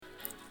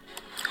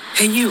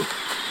Hey, you.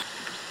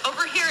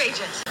 Over here,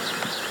 Agent.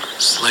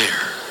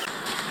 Slayer.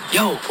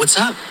 Yo, what's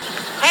up?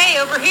 Hey,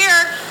 over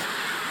here.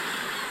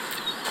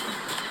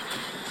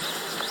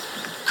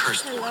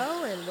 Cursed one.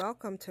 Hello and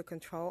welcome to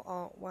Ctrl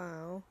Alt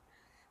WoW,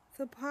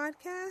 the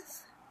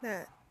podcast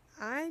that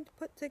I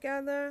put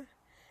together,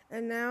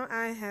 and now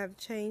I have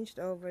changed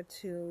over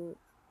to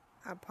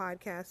a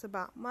podcast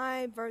about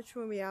my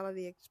virtual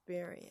reality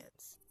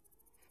experience.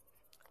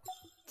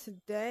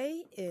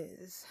 Today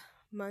is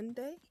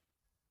Monday,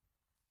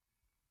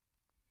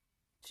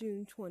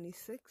 June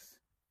 26th,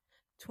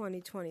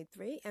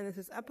 2023, and this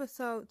is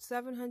episode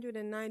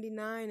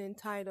 799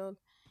 entitled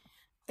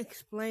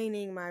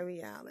Explaining My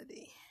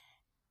Reality.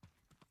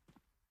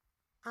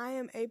 I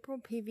am April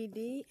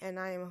PVD and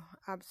I am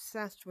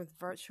obsessed with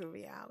virtual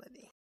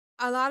reality.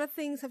 A lot of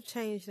things have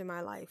changed in my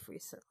life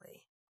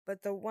recently,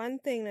 but the one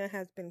thing that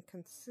has been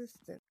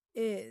consistent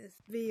is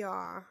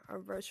VR, or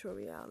virtual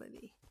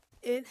reality.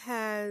 It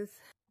has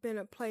been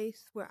a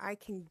place where I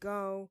can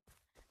go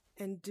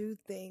and do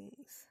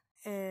things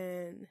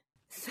and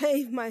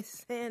save my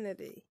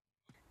sanity.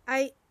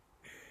 I've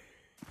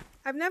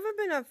never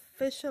been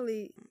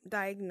officially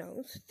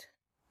diagnosed,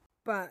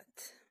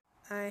 but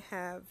I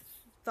have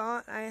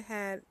thought I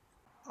had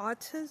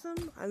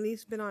autism, at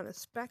least been on a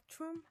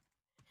spectrum,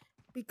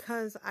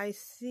 because I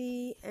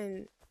see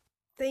and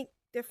think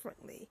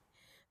differently.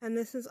 And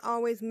this has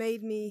always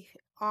made me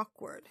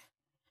awkward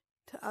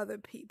to other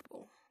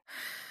people.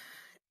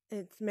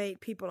 It's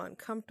made people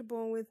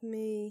uncomfortable with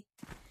me.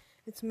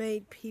 It's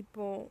made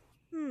people,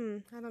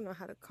 I don't know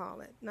how to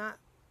call it, not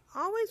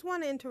always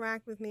want to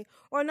interact with me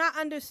or not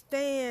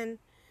understand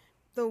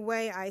the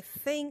way I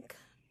think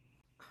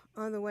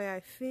or the way I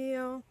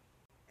feel.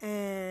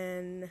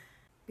 And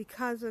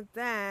because of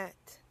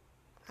that,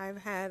 I've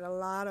had a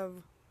lot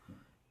of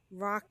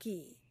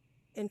rocky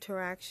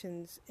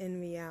interactions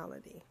in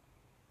reality,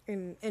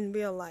 in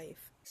real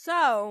life.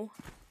 So,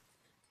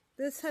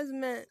 this has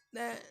meant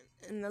that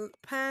in the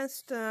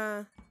past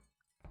 4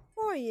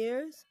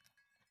 years,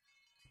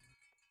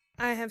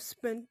 I have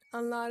spent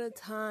a lot of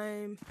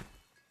time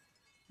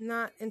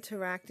not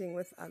interacting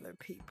with other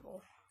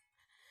people.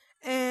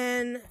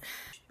 And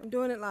I'm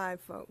doing it live,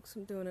 folks.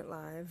 I'm doing it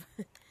live.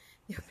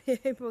 You'll be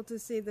able to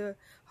see the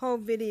whole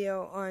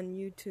video on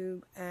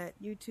YouTube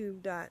at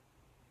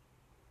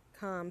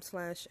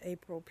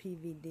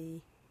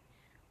youtube.com/AprilPVD.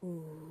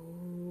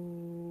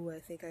 Ooh, I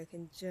think I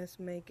can just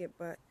make it,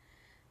 but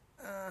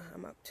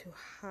I'm up too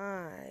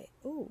high.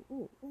 Ooh,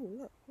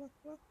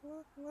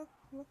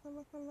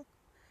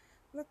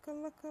 look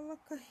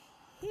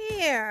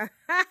here.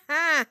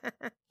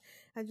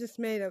 I just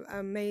made an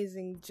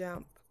amazing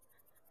jump.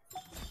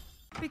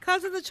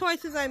 Because of the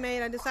choices I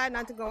made, I decided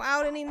not to go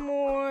out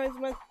anymore as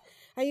much.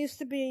 I used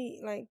to be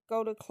like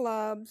go to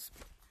clubs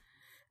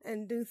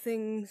and do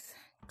things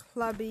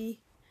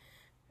clubby,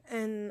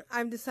 and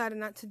I've decided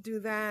not to do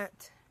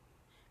that.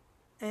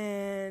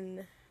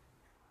 And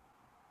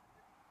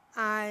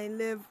I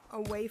live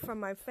away from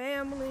my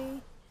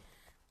family.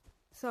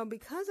 So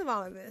because of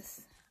all of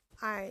this,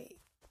 I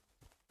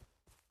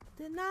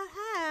did not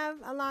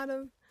have a lot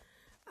of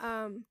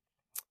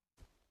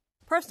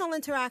personal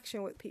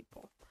interaction with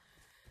people.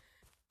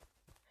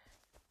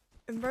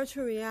 And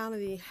virtual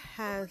reality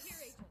has,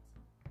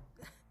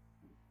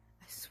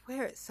 I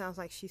swear it sounds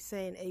like she's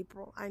saying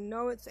April. I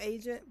know it's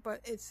Agent,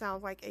 but it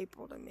sounds like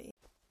April to me.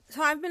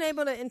 So I've been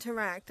able to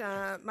interact.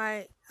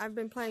 I've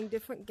been playing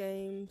different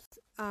games.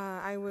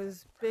 I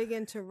was big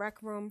into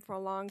Rec Room for a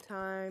long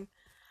time.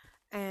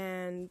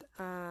 And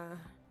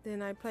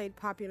then I played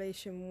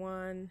Population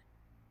 1.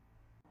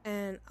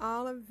 And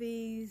all of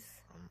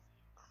these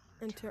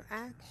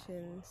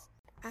interactions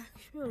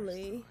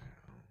actually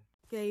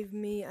gave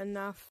me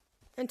enough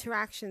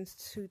interactions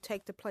to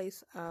take the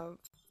place of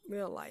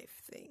real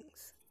life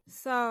things.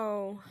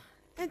 So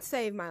it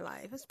saved my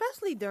life,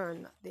 especially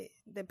during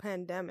the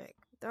pandemic.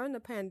 During the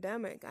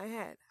pandemic,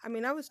 I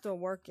was still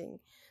working.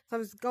 So I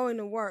was going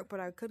to work, but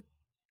I could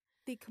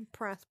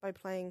decompress by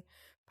playing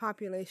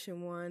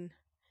Population 1.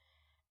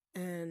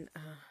 And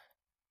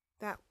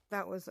that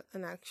was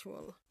an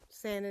actual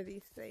sanity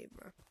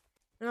saver.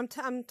 And I'm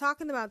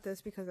talking about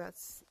this because I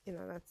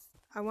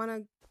want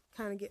to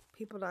kind of get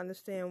people to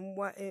understand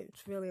what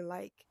it's really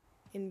like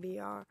in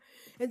VR.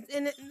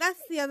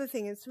 That's the other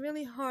thing. It's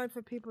really hard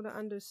for people to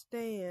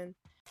understand.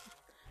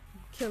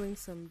 I'm killing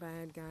some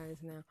bad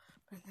guys now.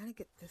 But I gotta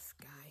get this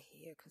guy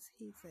here because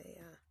he's a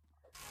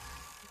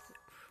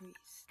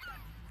priest.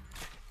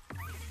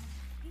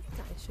 This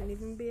guy shouldn't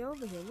even be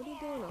over here. What are you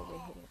doing over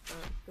here?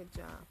 Good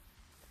job.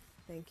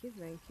 Thank you.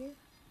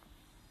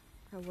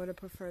 I would have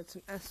preferred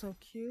some SO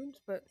cubes,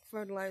 but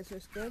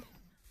fertilizer's good.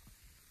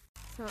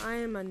 So I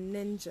am a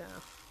ninja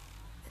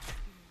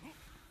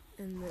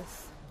in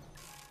this.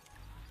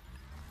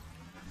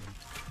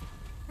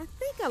 I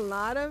think a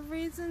lot of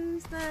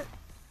reasons that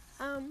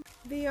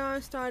VR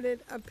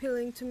started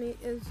appealing to me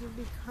is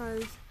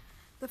because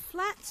the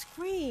flat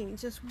screen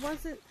just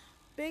wasn't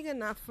big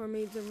enough for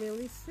me to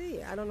really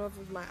see. I don't know if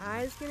it was my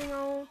eyes getting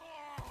old,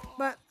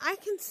 But I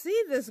can see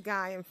this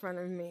guy in front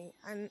of me.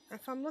 And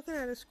if I'm looking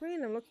at a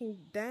screen, I'm looking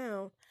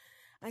down.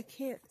 I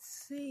can't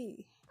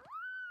see.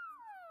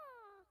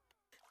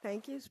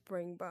 Thank you,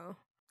 Springbow.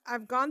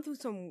 I've gone through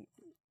some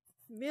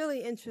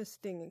really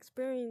interesting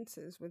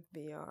experiences with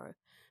VR.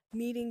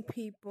 Meeting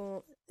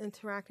people,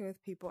 interacting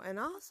with people. And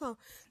also,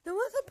 there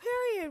was a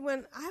period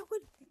when I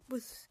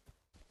was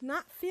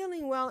not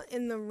feeling well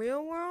in the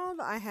real world.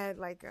 I had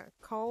like a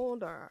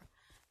cold, or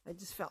I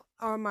just felt,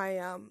 or my,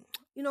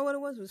 you know what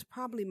it was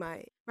probably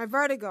my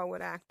vertigo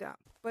would act up.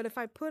 But if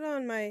I put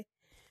on my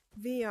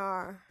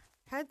VR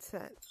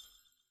headset,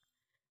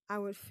 I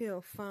would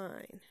feel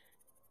fine.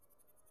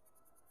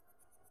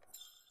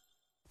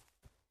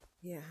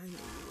 Yeah, I knew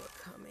you were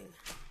coming.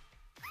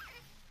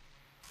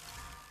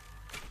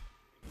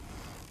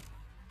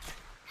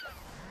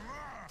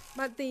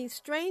 But the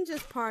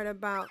strangest part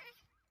about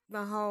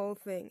the whole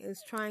thing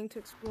is trying to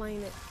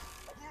explain it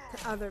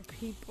to other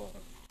people.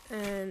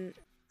 And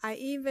I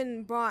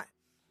even bought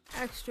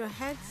extra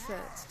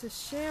headsets to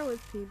share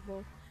with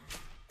people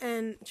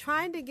and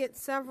tried to get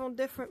several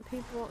different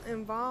people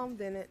involved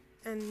in it,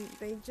 and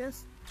they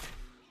just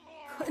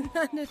couldn't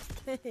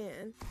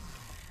understand.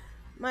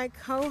 My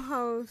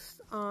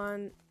co-hosts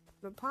on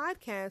the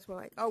podcast were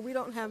like, oh, we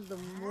don't have the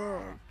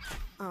room.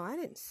 Oh, I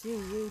didn't see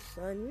you,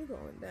 son. You're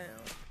going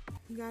down.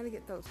 You gotta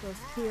get those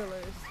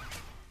healers.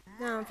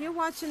 Now, if you're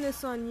watching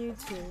this on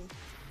YouTube,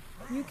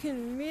 you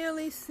can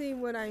really see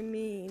what I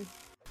mean.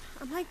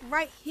 I'm like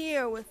right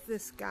here with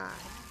this guy.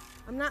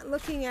 I'm not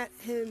looking at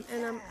him,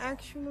 and I'm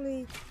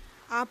actually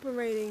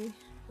operating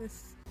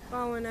this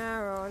bow and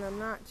arrow, and I'm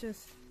not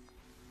just,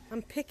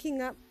 I'm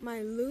picking up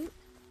my loot.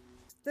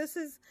 This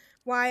is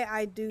why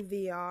I do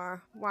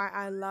VR, why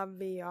I love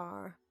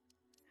VR,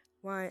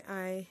 why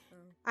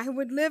I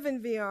would live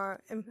in VR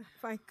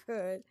if I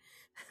could.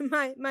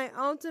 My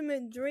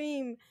ultimate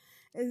dream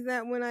is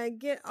that when I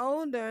get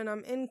older and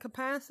I'm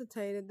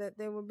incapacitated, that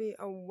there will be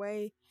a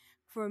way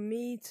for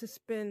me to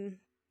spend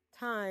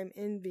time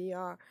in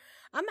VR.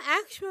 I'm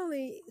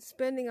actually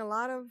spending a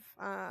lot of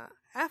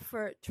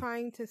effort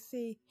trying to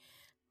see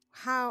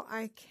how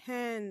I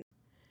can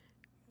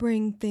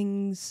bring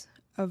things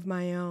of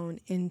my own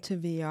into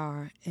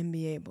VR and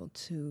be able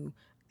to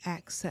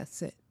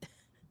access it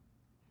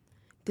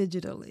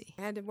digitally.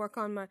 I had to work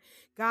on my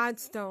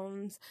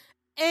Godstones,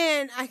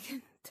 and I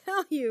can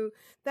tell you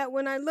that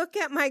when I look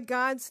at my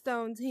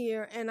Godstones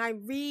here and I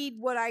read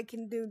what I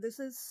can do, this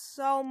is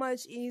so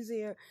much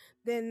easier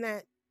than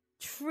that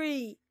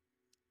tree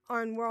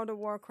on World of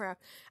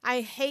Warcraft.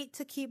 I hate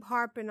to keep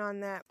harping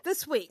on that.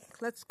 This week,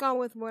 let's go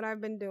with what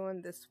I've been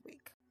doing this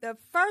week. The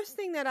first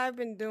thing that I've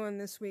been doing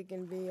this week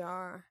in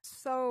VR,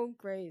 so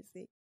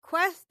crazy.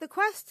 The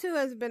Quest 2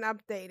 has been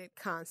updated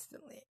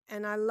constantly,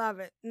 and I love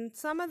it. And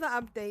some of the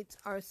updates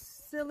are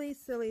silly.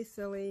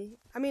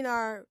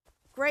 Are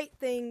great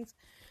things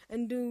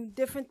and do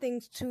different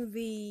things to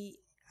the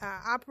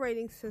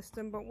operating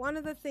system. But one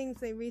of the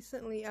things they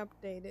recently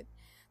updated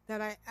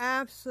that I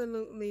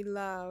absolutely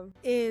love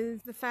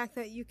is the fact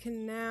that you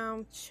can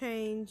now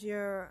change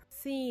your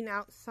scene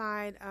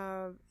outside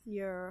of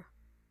your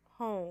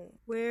home,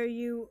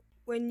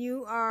 when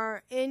you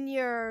are in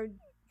your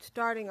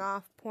starting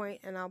off point,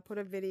 and I'll put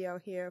a video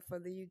here for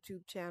the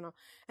YouTube channel,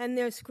 and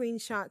there's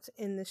screenshots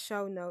in the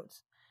show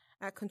notes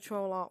at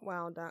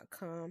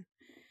CtrlAltWow.com,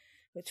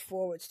 which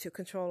forwards to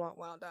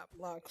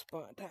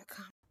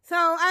CtrlAltWow.blogspot.com. So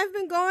I've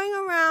been going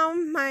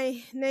around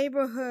my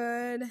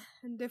neighborhood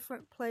and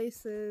different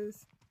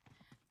places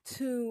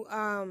to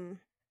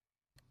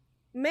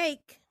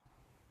make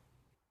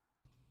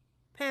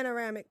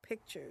panoramic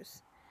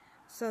pictures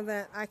so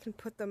that I can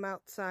put them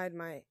outside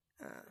my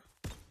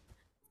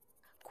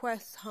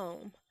Quest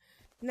home.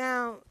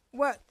 Now,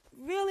 what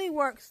really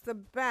works the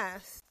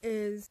best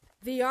is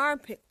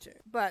VR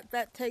picture, but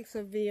that takes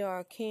a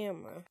VR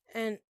camera.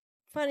 And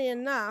funny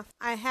enough,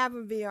 I have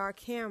a VR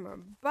camera,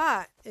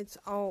 but it's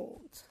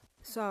old.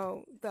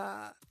 So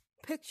the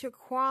picture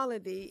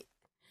quality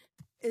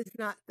is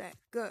not that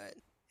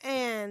good.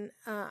 And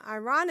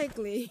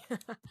ironically,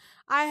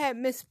 I had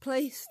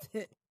misplaced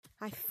it.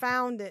 I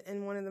found it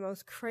in one of the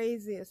most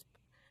craziest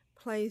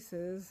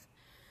places,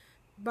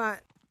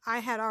 but I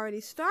had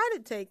already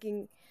started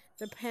taking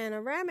the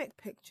panoramic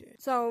picture.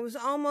 So it was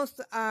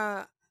almost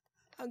a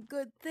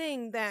good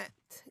thing that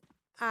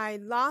I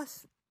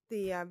lost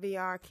the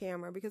VR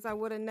camera, because I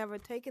would have never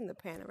taken the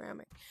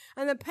panoramic.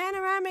 And the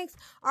panoramics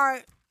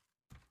are,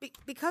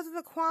 because of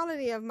the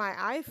quality of my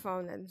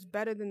iPhone, that is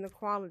better than the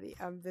quality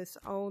of this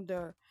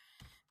older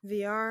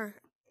VR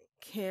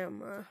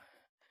camera,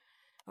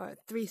 or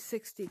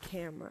 360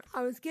 camera.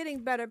 I was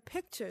getting better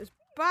pictures,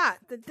 but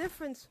the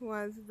difference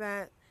was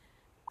that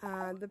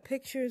the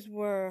pictures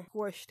were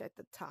squished at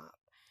the top,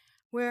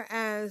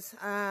 whereas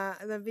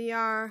the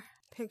VR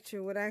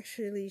picture would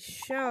actually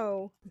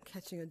show, I'm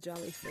catching a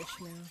jellyfish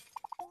now,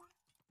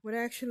 would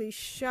actually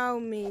show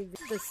me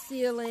the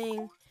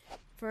ceiling,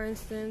 for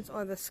instance,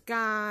 or the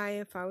sky.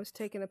 If I was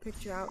taking a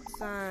picture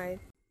outside,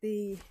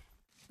 the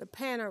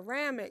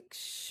panoramic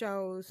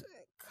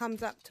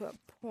comes up to a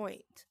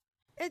point.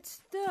 it's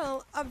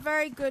still a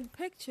very good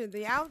picture.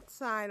 The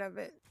outside of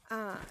it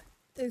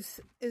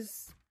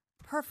is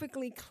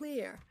perfectly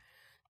clear.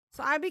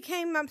 So I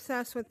became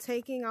obsessed with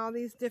taking all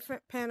these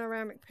different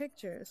panoramic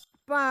pictures.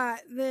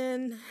 But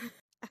then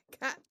I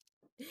got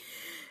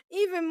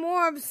even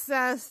more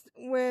obsessed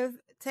with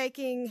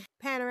taking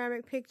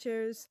panoramic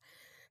pictures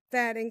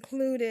that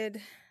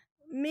included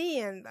me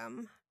in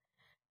them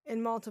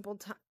in multiple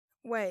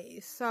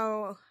ways.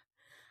 So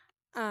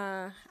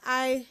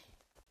I,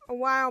 a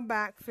while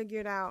back,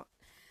 figured out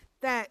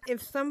that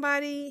if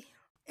somebody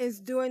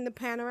is doing the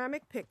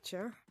panoramic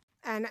picture,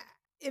 and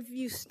if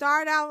you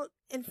start out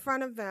in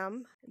front of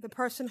them, the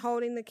person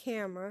holding the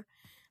camera,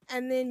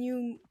 and then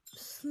you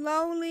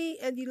slowly,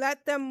 and you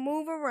let them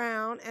move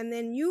around, and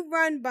then you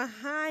run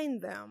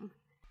behind them,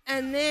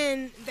 and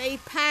then they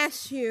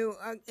pass you,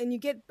 and you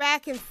get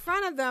back in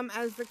front of them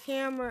as the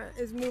camera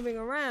is moving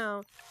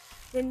around,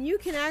 then you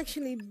can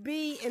actually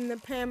be in the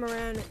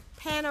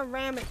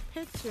panoramic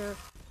picture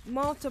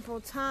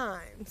multiple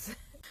times.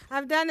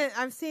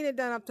 I've seen it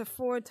done up to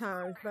 4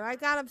 times, but I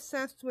got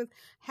obsessed with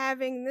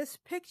having this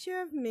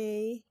picture of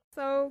me,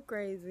 so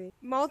crazy,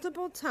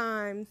 multiple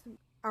times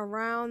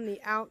around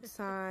the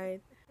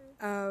outside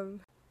of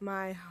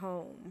my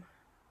home,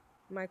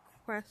 my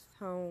Quest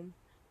home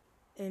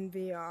in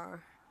VR.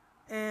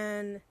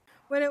 And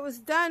when it was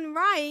done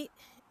right,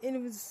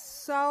 it was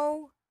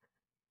so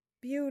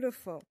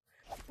beautiful.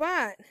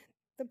 But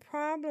the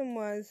problem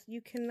was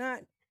you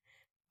cannot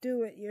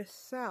do it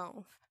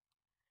yourself.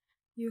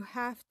 You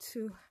have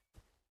to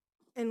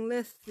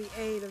enlist the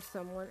aid of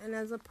someone. And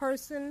as a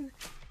person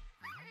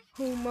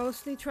who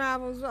mostly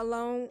travels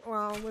alone,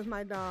 well, with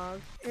my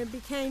dog, it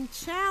became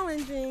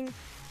challenging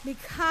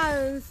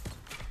because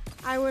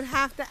I would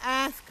have to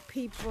ask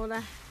people,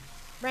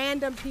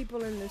 random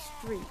people in the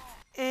street.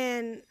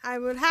 And I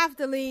would have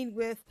to lead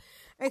with,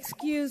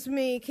 "Excuse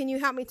me, can you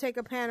help me take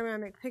a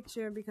panoramic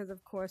picture?" Because,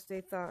 of course,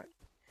 they thought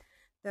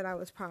that I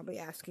was probably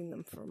asking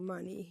them for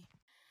money.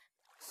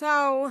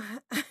 So,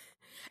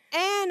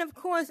 and of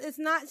course, it's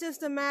not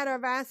just a matter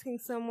of asking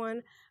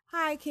someone,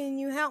 "Hi, can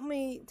you help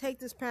me take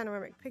this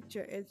panoramic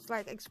picture?" It's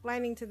like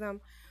explaining to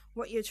them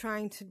what you're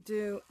trying to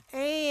do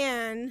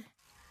and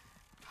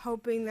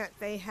hoping that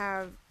they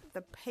have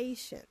the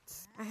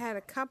patience. I had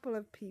a couple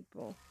of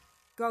people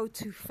go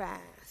too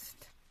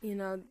fast. You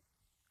know,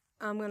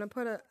 I'm going to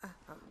put a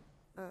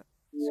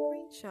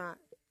screenshot.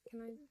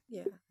 Can I?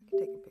 Yeah, I can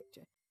take a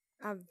picture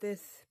of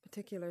this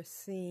particular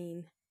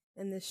scene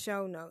in the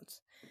show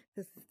notes.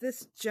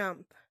 This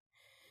jump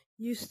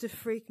used to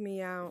freak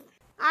me out.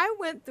 I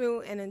went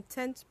through an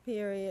intense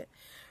period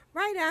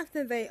right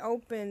after they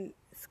opened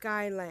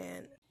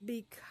Skyland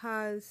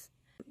because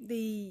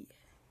the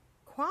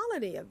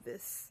quality of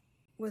this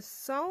was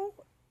so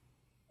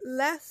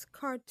less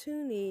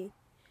cartoony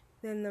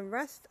than the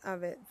rest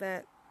of it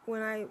that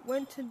when I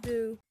went to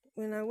do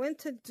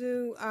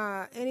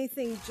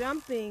anything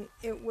jumping,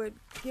 it would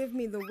give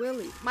me the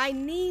willies. My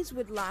knees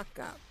would lock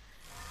up.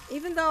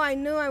 Even though I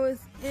knew I was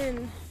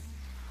in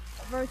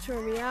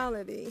virtual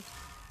reality,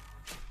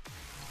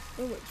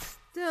 it would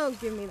still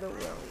give me the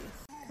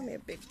willies. Come here,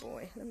 big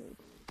boy. Let me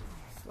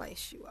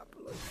slice you up a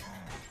little bit.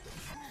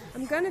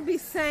 I'm going to be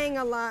saying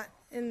a lot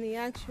in the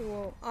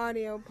actual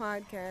audio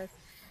podcast.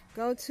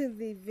 Go to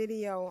the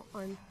video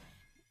on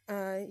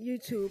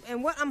YouTube.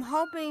 And what I'm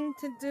hoping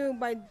to do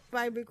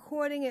by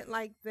recording it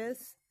like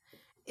this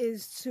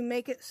is to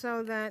make it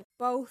so that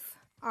both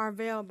are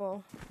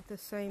available at the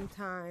same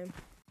time.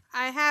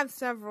 I have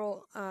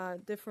several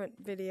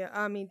different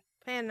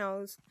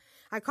panels.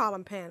 I call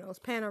them panels,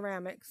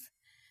 panoramics,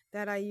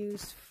 that I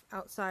use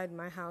outside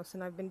my house,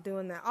 and I've been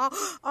doing that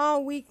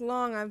all week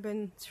long. I've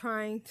been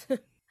trying to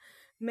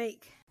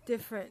make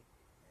different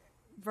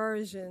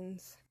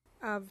versions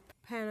of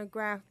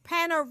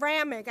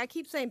panoramic. I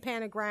keep saying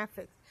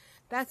panographics.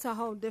 That's a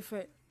whole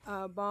different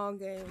ball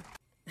game.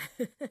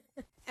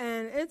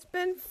 And it's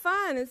been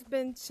fun. It's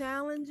been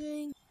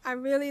challenging. I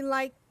really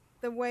like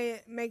the way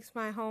it makes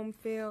my home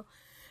feel.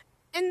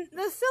 And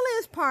the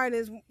silliest part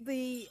is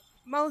the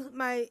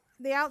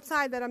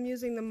outside that I'm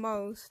using the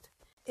most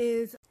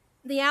is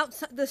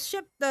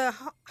the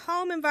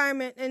home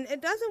environment, and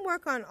it doesn't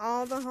work on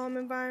all the home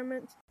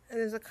environments.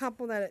 There's a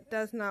couple that it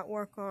does not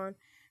work on,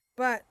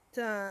 but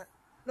the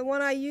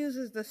one I use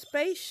is the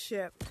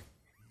spaceship.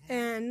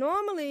 And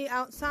normally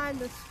outside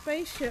the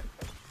spaceship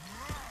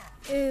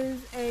is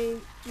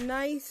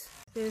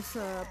there's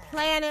a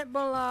planet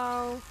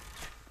below,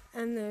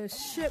 and there's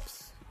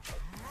ships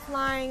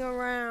flying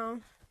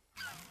around,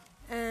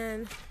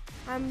 and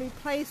I'm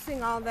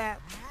replacing all that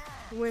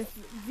with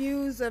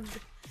views of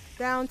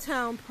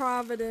downtown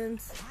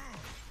Providence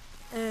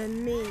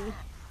and me.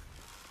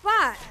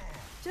 But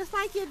just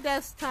like your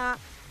desktop,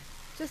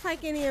 just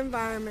like any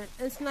environment,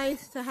 it's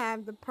nice to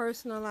have the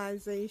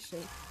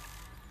personalization.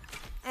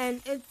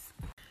 And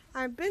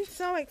I've been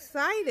so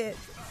excited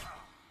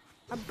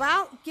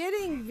about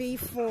getting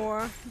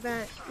V4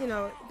 that,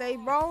 they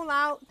roll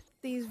out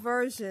these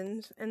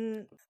versions,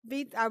 and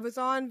I was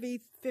on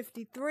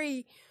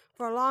V53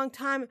 for a long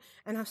time,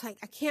 and I was like,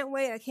 I can't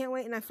wait,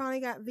 and I finally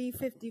got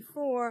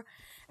V54,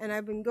 and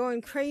I've been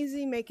going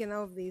crazy making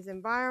all of these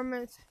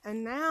environments,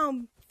 and now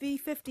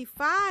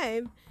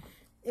V55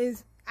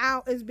 is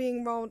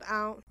being rolled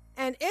out,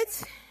 and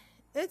it's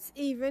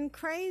even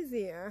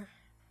crazier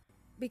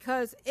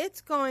because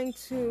it's going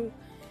to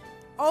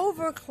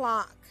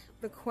overclock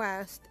the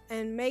Quest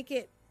and make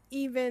the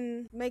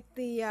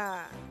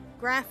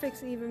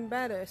graphics even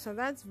better. So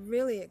that's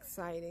really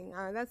exciting.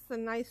 That's the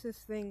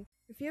nicest thing.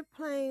 If you're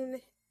playing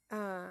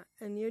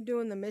and you're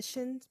doing the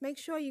missions, make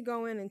sure you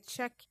go in and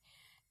check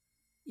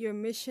your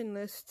mission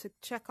list to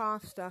check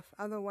off stuff.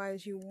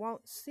 Otherwise, you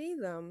won't see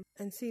them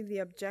and see the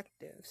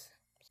objectives.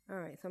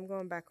 Alright, so I'm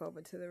going back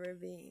over to the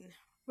ravine.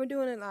 We're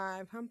doing it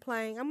live. I'm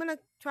playing. I'm going to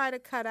try to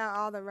cut out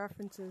all the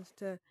references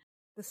to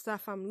the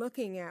stuff I'm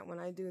looking at when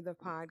I do the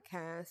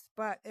podcast.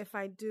 But if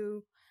I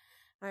do,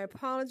 I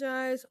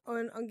apologize.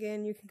 And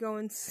again, you can go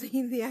and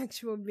see the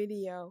actual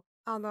video.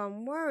 Although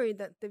I'm worried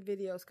that the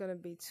video is going to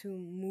be too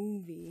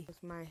movie.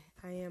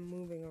 I am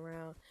moving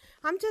around.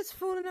 I'm just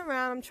fooling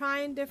around. I'm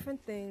trying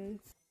different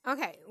things.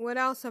 Okay, what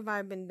else have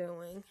I been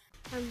doing?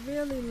 I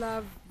really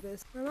love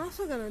this. I'm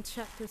also going to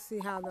check to see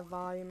how the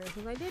volume is.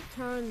 Because I did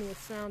turn the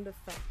sound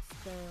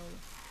effects down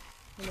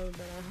a little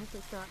bit. I hope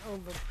it's not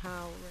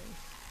overpowering.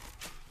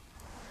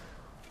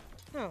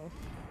 Oh,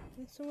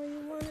 that's the way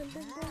you want it,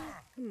 Big Daddy?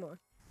 Come on.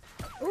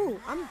 Ooh,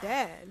 I'm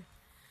dead.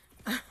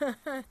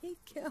 He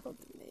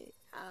killed me.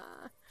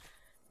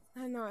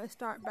 I know I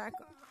start back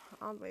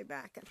all the way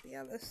back at the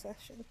other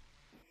session.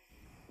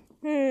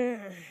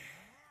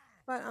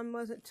 But I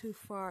wasn't too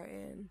far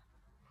in.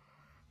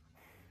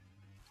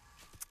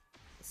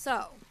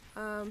 So,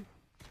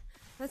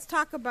 let's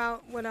talk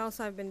about what else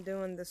I've been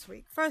doing this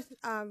week. First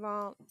of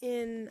all,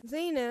 in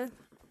Zenith,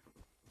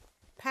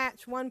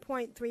 patch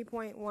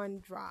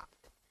 1.3.1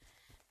 dropped.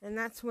 And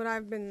that's one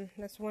of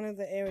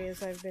the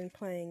areas I've been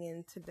playing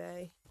in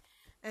today.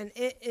 And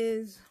it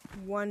is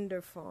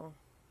wonderful.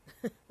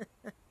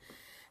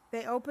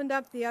 They opened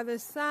up the other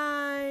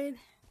side.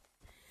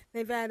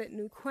 They've added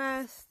new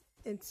quests.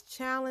 It's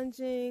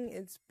challenging.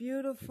 It's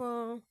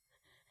beautiful.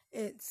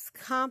 It's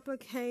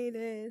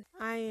complicated.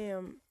 I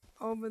am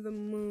over the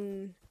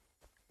moon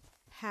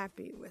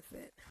happy with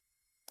it.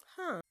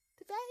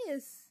 Today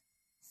is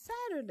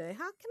Saturday.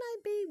 How can I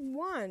be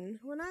 1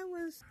 when I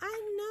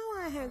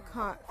know I had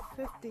caught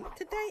 50.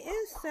 Today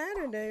is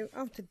Saturday.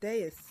 Oh,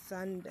 today is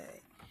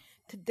Sunday.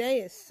 Today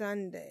is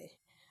Sunday.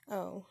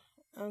 Oh,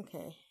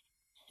 okay.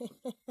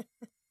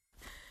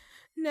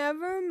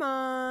 Never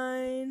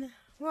mind.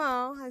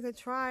 Well, I could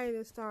try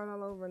to start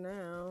all over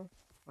now.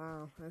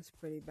 Wow, that's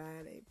pretty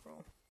bad,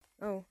 April.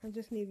 Oh, I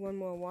just need one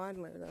more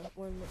waddler though.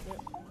 One more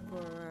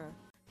for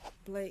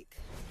Blake.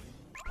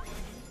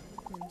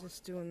 I'm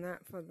just doing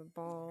that for the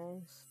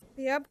balls.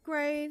 The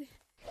upgrade,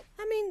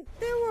 I mean,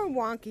 there were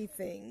wonky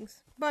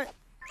things,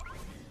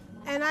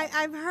 and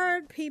I've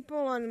heard people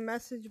on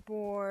message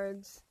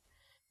boards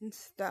and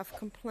stuff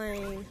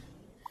complain,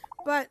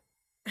 but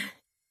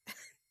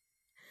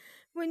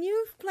when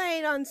you've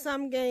played on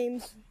some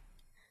games,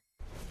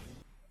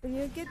 when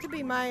you get to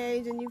be my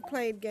age and you've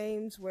played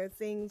games where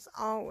things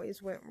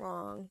always went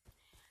wrong,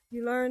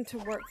 you learn to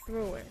work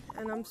through it,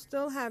 and I'm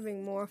still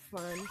having more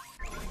fun.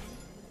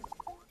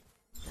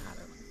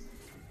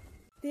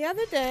 The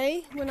other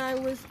day, when I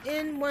was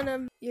in one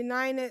of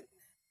United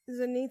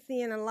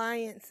Zenithian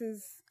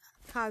Alliance's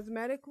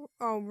cosmetic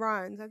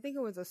runs, I think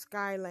it was a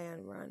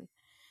Skyland run,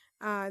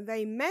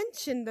 they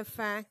mentioned the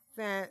fact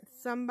that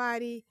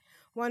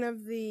one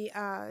of the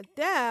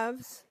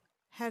devs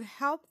had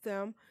helped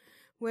them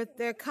with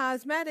their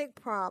cosmetic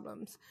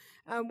problems.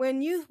 When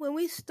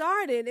we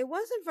started, it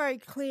wasn't very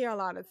clear, a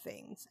lot of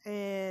things,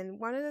 and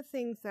one of the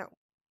things that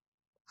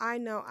I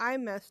know I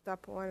messed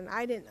up on and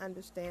I didn't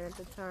understand at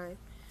the time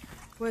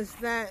was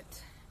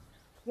that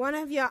one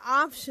of your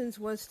options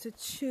was to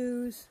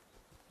choose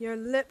your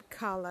lip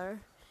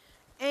color,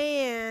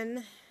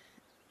 and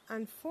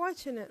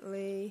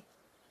unfortunately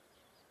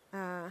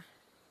the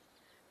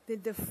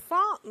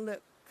default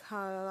lip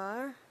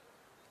color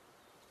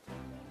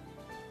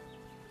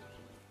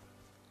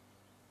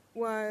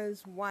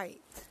was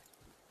white.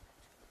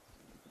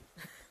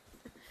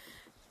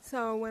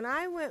 So when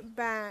I went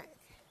back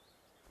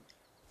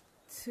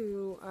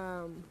to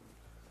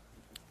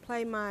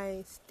play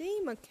my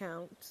Steam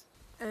account,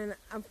 and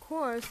of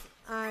course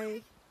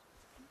I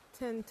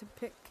tend to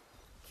pick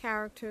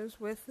characters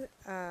with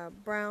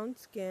brown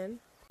skin,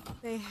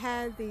 they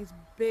had these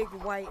big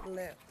white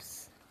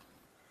lips.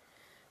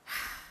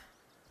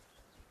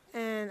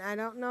 And I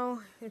don't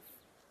know if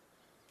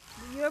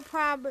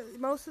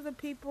most of the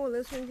people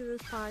listening to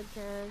this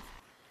podcast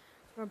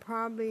are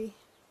probably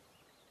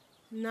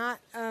not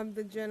of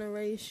the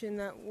generation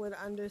that would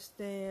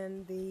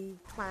understand the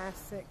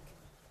classic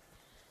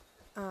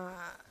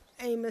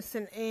Amos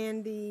and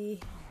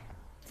Andy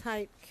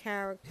type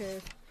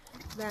characters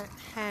that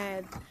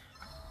had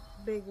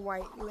big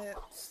white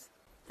lips.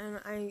 And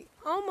I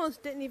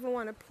almost didn't even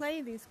want to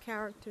play these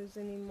characters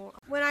anymore.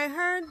 When I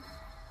heard,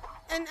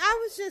 and I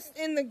was just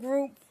in the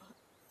group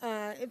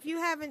if you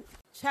haven't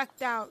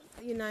checked out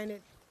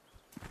United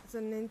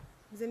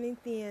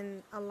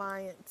Zenithian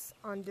Alliance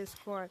on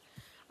Discord,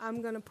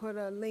 I'm going to put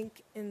a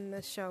link in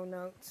the show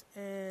notes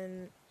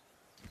and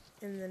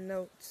in the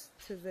notes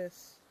to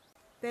this.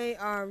 They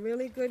are a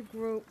really good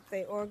group.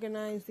 They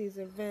organize these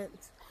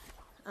events.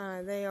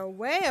 They are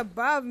way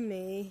above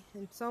me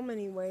in so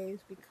many ways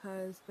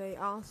because they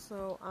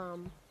also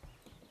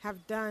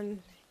have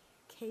done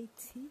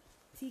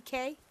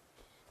TK,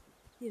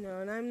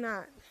 and I'm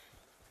not.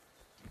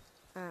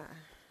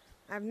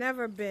 I've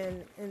never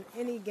been in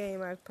any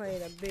game I've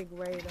played a big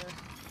raider.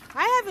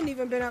 I haven't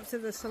even been up to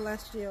the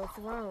Celestial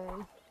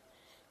Throne,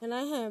 and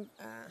I have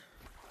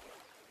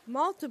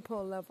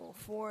multiple level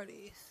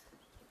 40s.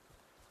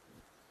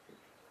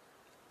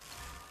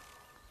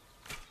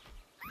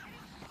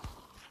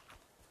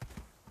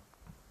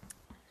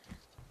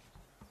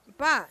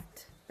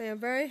 But they are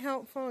very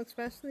helpful,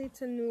 especially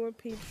to newer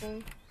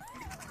people.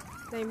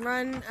 They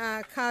run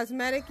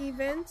cosmetic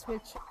events,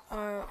 which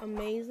are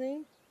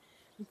amazing.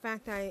 In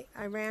fact, I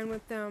ran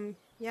with them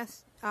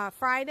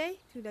Friday,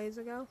 2 days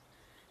ago,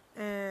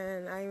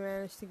 and I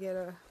managed to get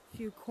a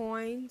few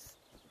coins.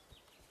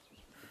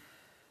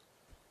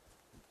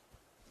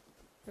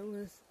 They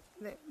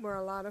were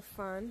a lot of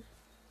fun.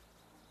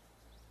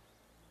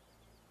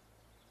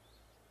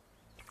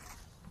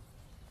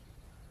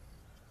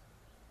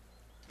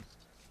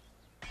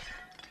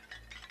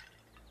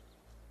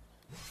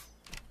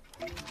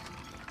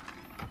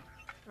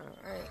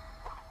 Alright.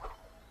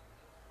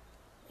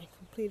 I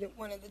completed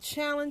one of the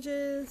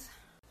challenges.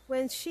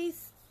 When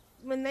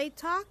they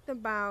talked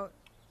about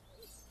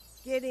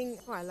getting...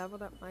 Oh, I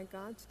leveled up my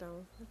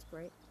Godstone. That's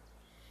great.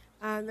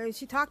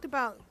 She talked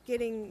about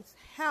getting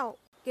help,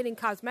 getting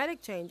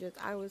cosmetic changes.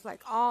 I was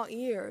like all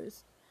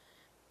ears.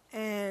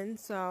 And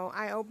so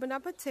I opened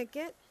up a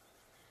ticket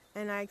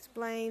and I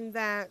explained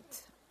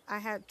that I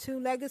had 2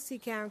 legacy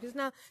characters.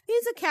 Now,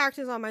 these are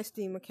characters on my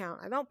Steam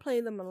account. I don't play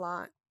them a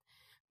lot,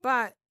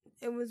 but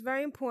it was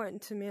very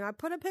important to me. And I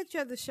put a picture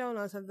of the show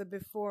notes of the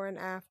before and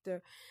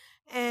after.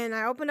 And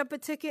I opened up a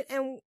ticket,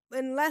 and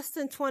in less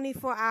than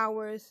 24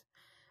 hours,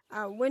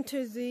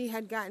 Winter Z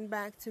had gotten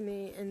back to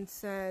me and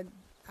said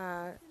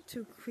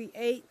to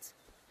create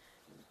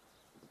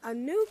a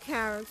new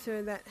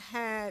character that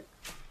had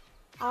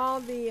all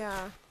the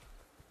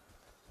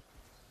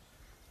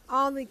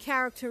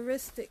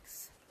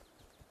characteristics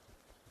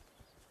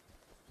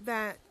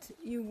that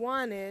you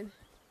wanted,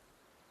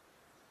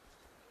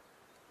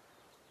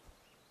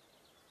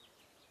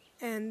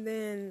 and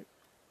then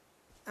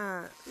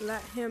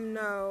let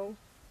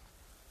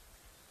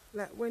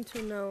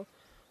Winter know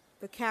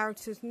the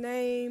character's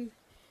name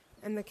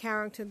and the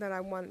character that I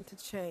wanted to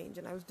change.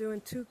 And I was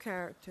doing 2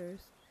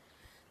 characters.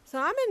 So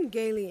I'm in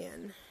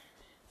Galian,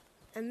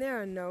 and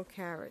there are no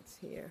carrots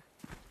here.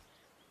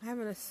 I have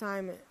an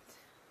assignment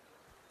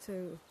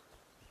to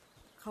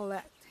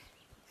collect.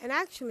 And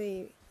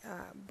actually,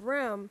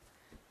 Brim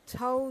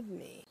told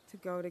me to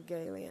go to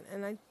Galian.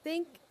 And I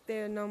think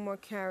there are no more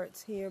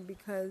carrots here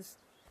because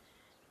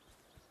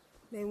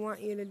they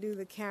want you to do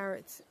the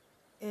carrots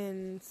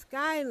in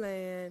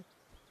Skyland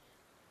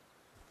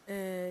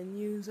and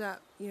use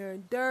up your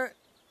dirt,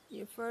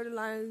 your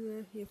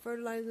fertilizer,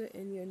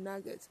 and your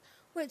nuggets,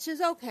 which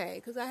is okay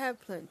because I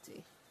have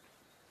plenty.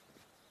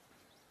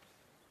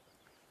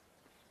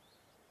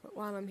 But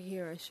while I'm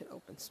here, I should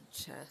open some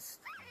chests.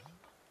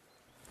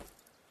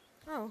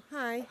 Oh,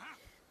 hi.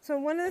 So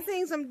one of the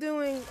things I'm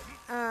doing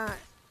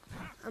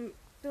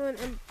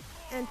in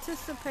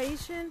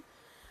anticipation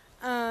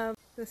of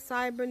the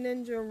Cyber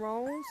Ninja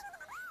rolls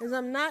is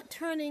I'm not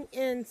turning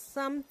in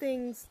some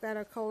things that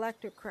are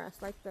collector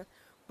crests, like the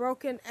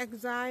Broken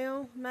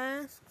Exile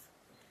masks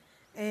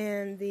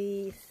and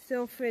the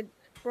Sylphid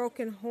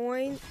Broken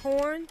Horns.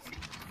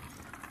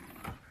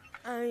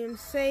 I am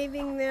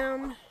saving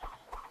them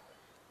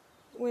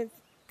with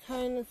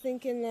kind of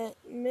thinking that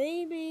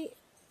maybe...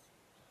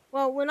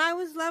 Well, when I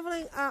was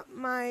leveling up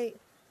my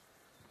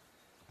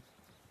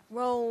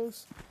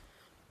rolls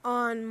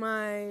on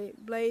my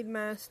Blade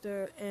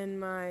Master and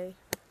my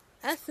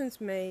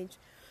Essence Mage,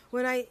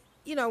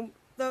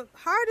 the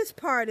hardest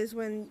part is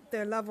when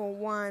they're level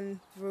 1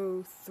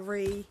 through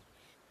 3,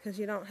 because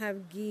you don't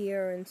have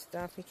gear and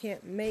stuff. You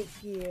can't make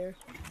gear.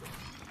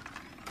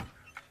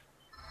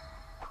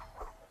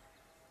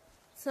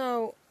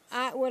 So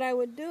what I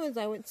would do is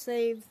I would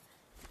save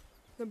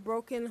the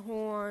Broken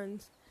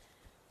Horns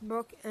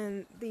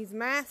and these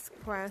mask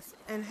quests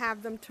and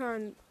have them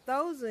turn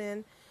those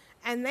in,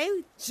 and they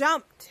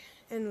jumped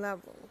in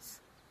levels.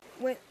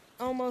 Went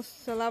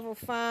almost to level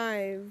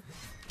 5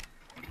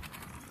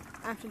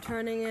 after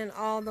turning in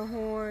all the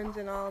horns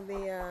and all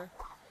the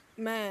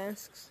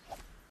masks.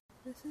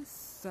 This is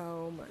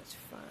so much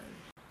fun.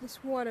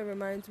 This water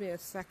reminds me of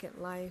Second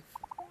Life.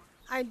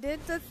 I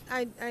made the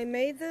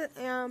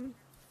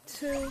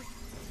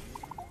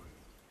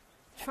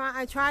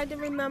I tried to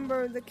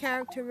remember the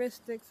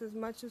characteristics as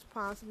much as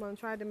possible and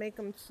tried to make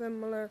them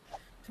similar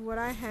to what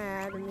I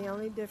had, and the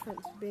only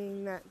difference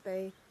being that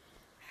they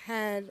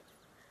had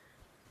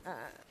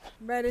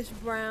reddish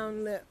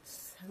brown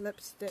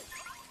lipstick,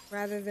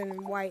 rather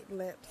than white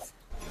lips.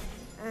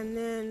 And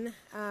then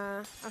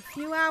a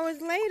few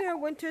hours later,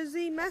 Winter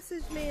Z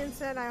messaged me and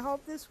said, I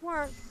hope this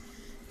worked.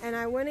 And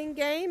I went in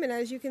game, and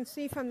as you can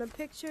see from the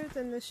pictures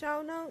in the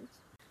show notes,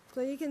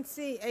 so you can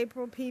see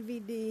April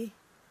PVD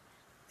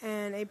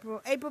and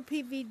April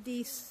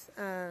PVD /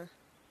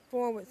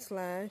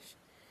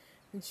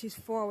 and she's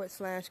 /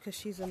 because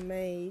she's a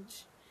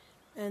mage.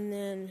 And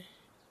then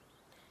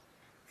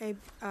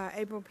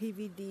April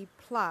PVD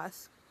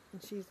plus,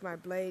 and she's my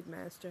blade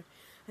master.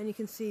 And you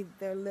can see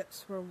their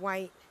lips were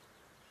white.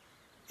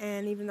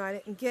 And even though I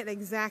didn't get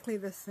exactly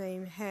the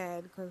same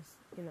head, because,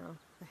 you know,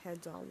 the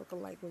heads all look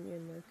alike when you're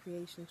in the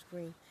creation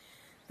screen,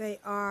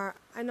 I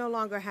no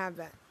longer have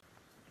that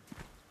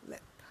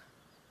lip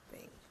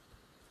thing.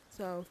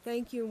 So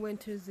thank you,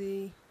 Winter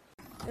Z.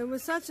 It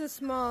was such a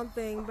small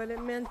thing, but it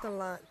meant a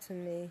lot to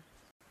me.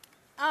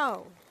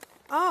 Oh,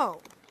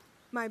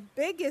 my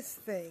biggest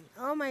thing.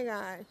 Oh my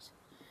gosh.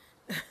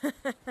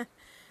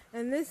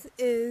 And this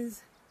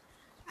is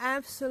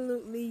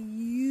absolutely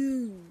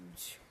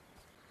huge.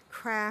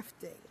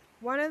 Crafting.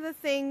 One of the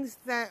things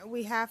that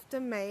we have to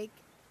make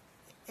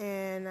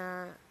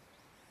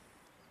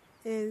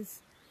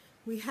is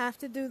we have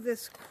to do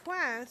this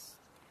quest,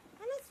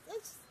 and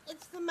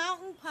it's the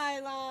mountain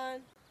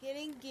pylon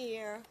getting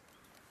gear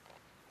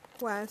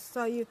quest.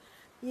 So you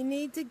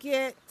need to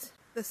get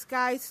the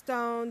sky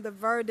stone, the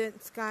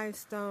verdant sky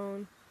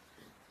stone,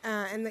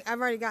 and I've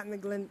already gotten the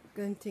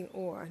glinting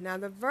ore. Now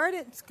the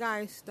verdant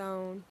sky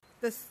stone,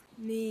 this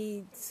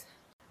needs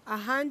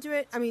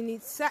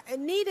it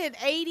needed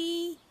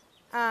 80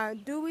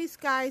 dewy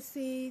sky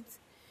seeds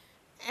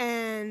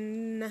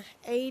and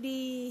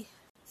 80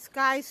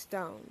 sky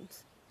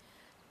stones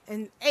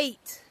and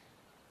 8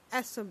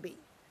 SOB.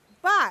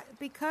 But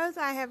because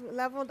I have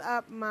leveled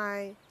up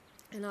and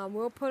I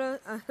will put a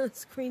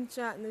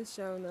screenshot in the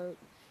show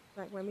notes.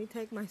 In fact, let me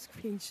take my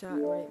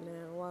screenshot right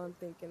now while I'm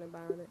thinking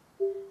about it.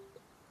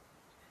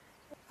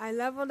 I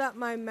leveled up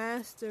my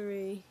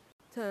mastery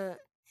to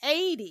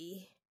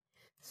 80.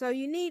 So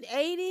you need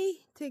 80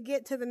 to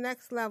get to the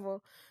next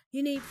level.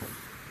 You need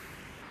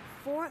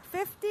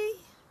 50?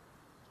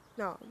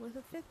 No, was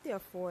it 50 or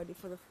 40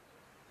 for the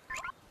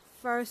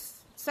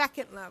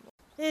second level?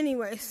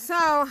 Anyway, so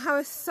I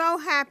was so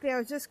happy. I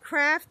was just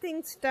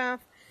crafting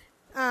stuff.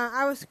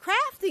 I was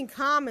crafting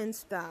common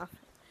stuff.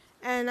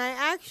 And I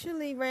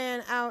actually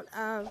ran out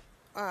of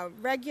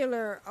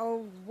regular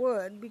old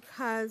wood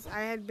because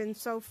I had been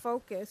so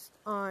focused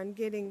on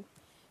getting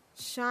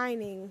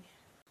shining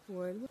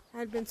wood. I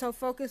had been so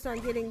focused on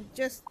getting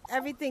just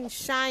everything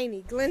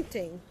shiny,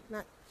 glinting,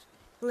 not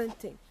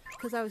glinting,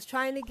 because I was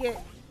trying to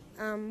get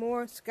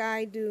more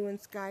sky dew and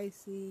sky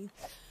seeds,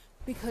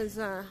 because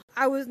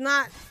I was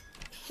not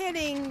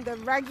hitting the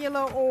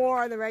regular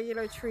ore, the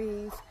regular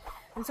trees,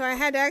 and so I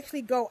had to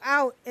actually go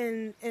out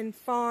and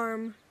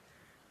farm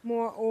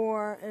more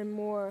ore and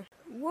more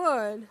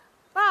wood.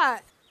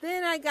 But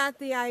then I got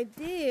the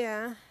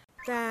idea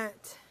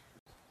that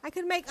I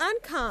could make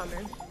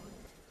uncommon,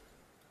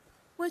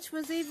 which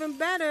was even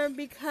better,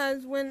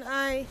 because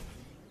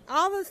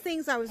all the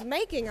things I was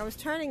making, I was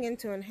turning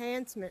into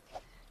enhancement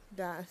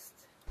dust.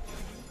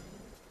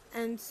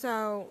 And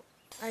so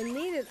I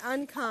needed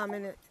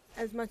uncommon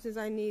as much as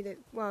I needed,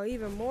 well,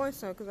 even more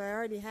so, because I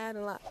already had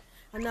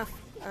enough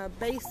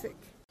basic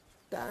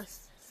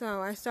dust.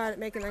 So I started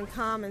making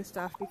uncommon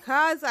stuff.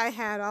 Because I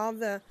had all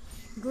the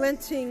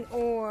glinting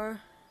ore,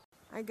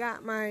 I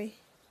got my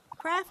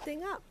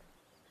crafting up.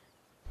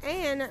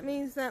 And that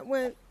means that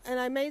and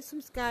I made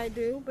some sky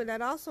dew, but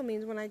that also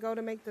means when I go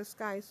to make the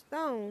sky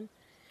stone,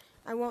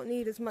 I won't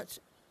need as much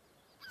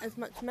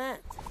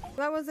mats.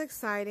 That was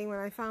exciting when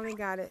I finally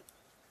got it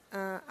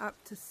up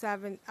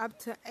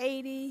to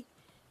 80.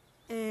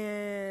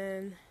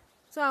 And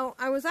so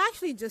I was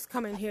actually just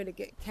coming here to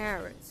get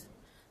carrots.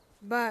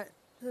 But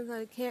since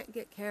I can't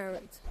get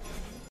carrots,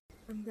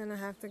 I'm going to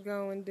have to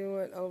go and do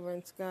it over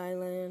in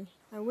Skyland.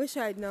 I wish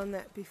I'd known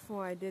that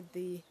before I did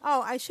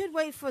I should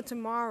wait for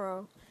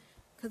tomorrow.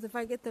 Because if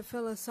I get the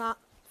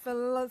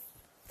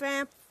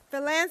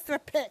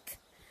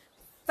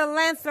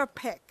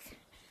philanthropic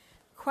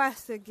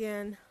quest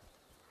again,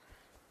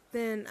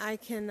 then I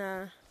can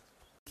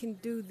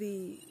do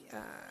the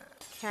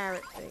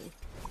carrot thing.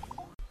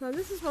 Now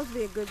this is supposed to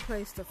be a good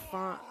place to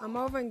farm. I'm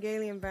over in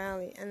Galian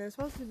Valley, and there's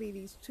supposed to be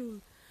these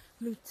 2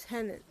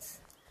 lieutenants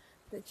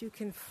that you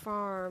can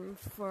farm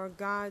for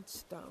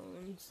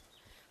godstones.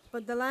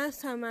 But the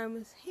last time I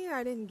was here,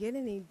 I didn't get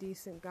any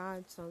decent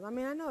godstones. I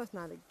mean, I know it's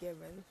not a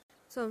given.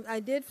 So I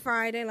did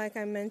Friday, like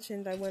I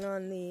mentioned. I went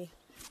on the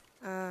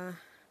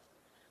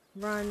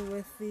run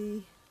with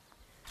the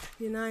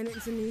United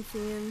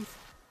Zenithians.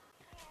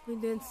 We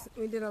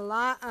did a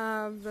lot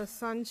of the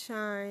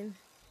Sunshine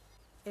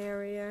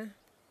area,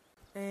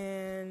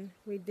 and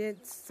we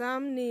did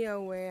some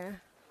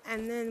Neoware.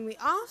 And then we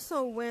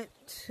also went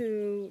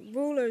to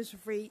Ruler's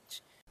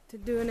Reach to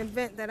do an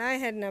event that I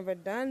had never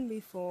done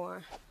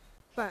before.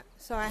 But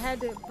so I had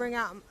to bring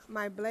out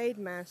my Blade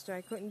Master.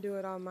 I couldn't do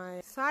it on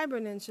my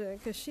Cyber Ninja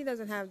because she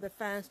doesn't have the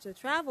faster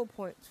travel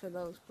points for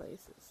those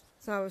places.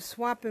 So I was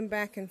swapping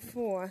back and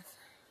forth.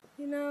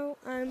 You know,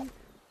 I'm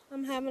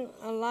having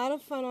a lot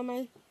of fun on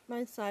my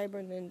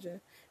Cyber Ninja.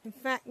 In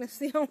fact, that's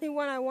the only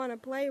one I want to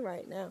play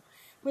right now,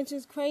 which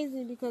is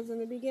crazy because in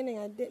the beginning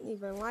I didn't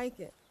even like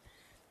it.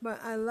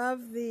 But I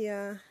love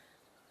the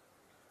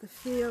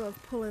feel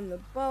of pulling the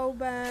bow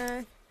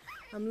back.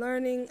 I'm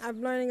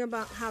learning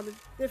about how the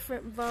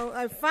different bow.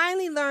 I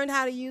finally learned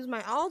how to use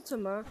my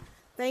Ultima.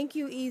 Thank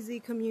you, Easy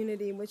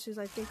Community, which is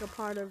I think a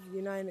part of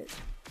United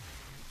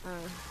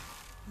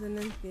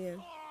Zenithian.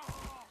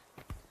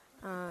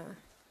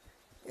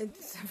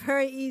 It's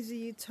very easy.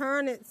 You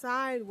turn it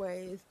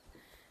sideways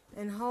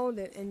and hold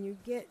it, and you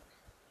get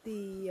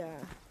the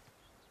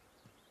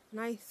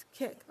nice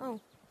kick. Oh,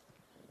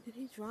 did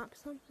he drop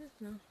something?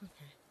 No?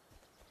 Okay.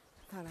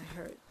 I thought I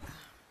heard.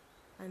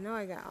 I know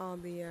I got all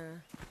the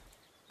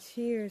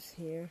tears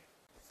here.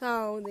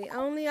 So the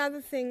only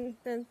other thing,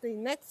 the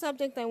next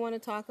subject I want to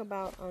talk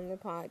about on the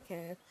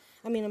podcast,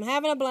 I mean, I'm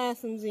having a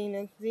blast in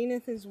Zenith.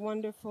 Zenith is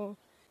wonderful.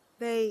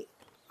 They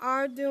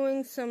are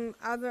doing some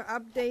other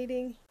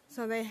updating.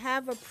 So they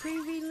have a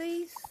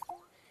pre-release.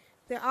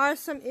 There are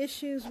some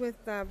issues with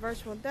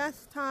virtual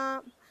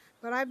desktop,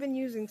 but I've been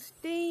using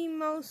Steam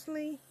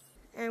mostly.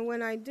 And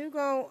when I do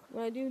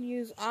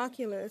use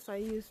Oculus, I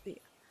use the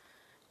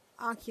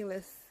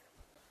Oculus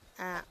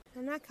app,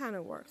 and that kind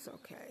of works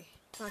okay.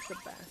 Not the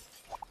best.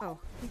 Oh,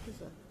 I think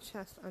there's a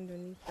chest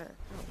underneath that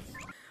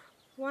house.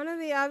 One of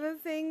the other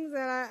things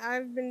that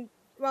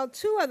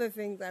two other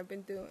things I've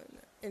been doing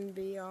in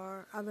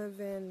VR, other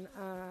than,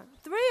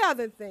 3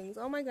 other things.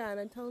 Oh my God,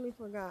 I totally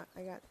forgot.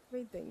 I got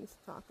 3 things to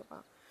talk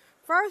about.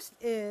 First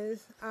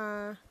is,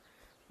 while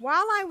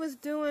I was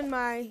doing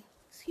my,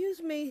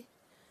 excuse me,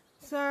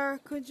 sir,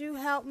 could you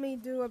help me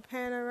do a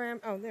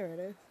panoramic, oh, there it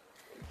is.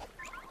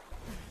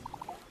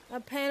 A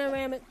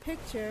panoramic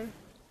picture.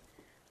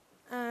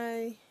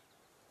 Did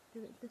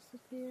it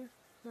disappear?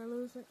 Did I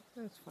lose it?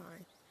 That's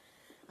fine.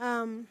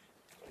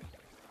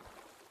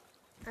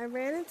 I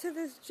ran into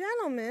this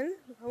gentleman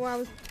while I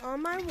was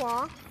on my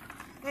walk,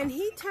 and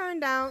he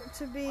turned out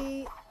to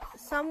be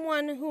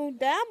someone who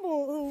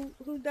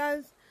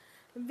does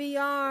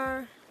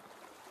VR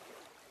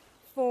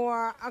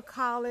for a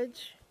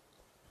college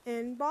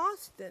in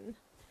Boston.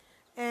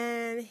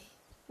 And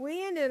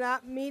we ended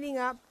up meeting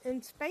up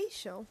in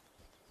Spatial,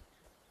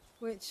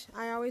 which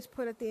I always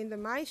put at the end of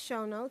my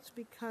show notes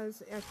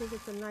because I think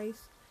it's a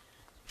nice,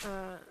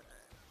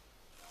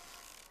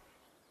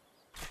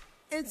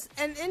 it's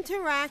an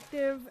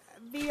interactive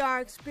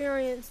VR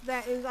experience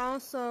that is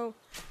also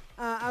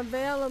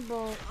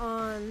available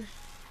on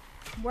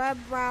web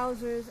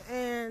browsers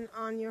and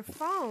on your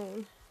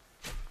phone.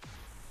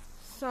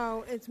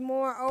 So it's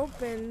more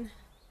open.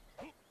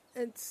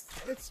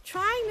 It's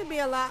trying to be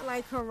a lot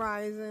like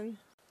Horizon.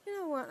 You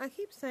know what? I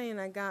keep saying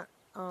I got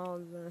all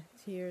the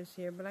tears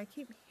here, but I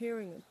keep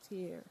hearing a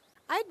tear.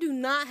 I do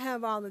not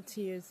have all the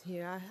tears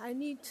here. I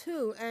need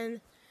 2, and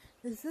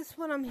is this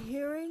what I'm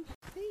hearing?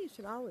 I think you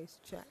should always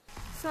check.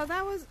 So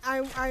that was,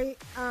 I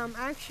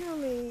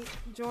actually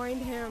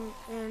joined him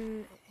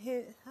in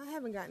his, I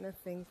haven't gotten a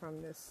thing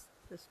from this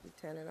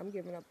lieutenant. I'm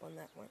giving up on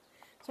that one.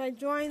 So I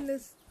joined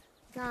this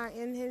guy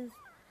in his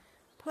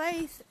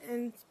place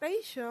in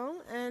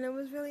Spatial, and it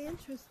was really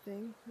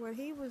interesting what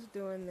he was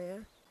doing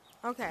there.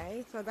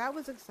 Okay, so that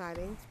was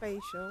exciting,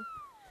 Spatial.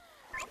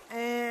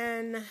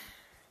 And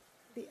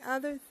the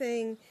other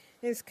thing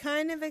is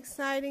kind of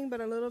exciting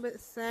but a little bit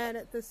sad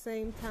at the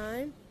same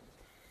time,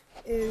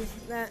 is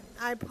that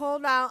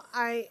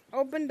I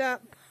opened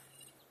up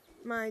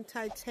my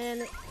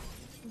Titanic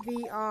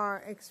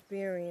VR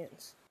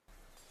experience.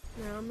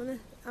 Now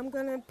I'm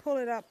gonna pull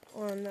it up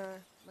on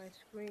my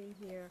screen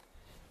here,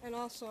 and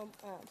also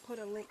put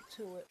a link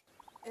to it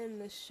in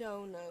the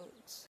show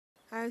notes.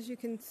 As you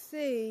can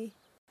see,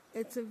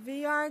 it's a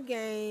VR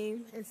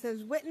game. It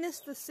says, witness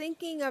the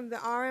sinking of the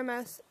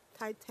RMS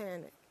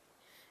Titanic.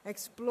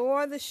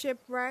 Explore the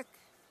shipwreck.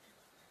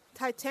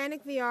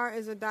 Titanic VR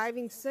is a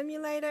diving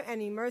simulator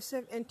and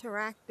immersive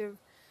interactive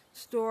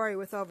story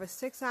with over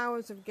 6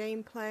 hours of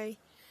gameplay.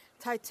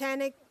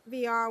 Titanic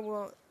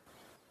VR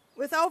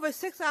with over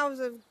 6 hours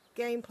of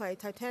gameplay,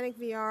 Titanic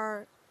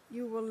VR,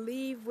 you will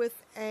leave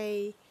with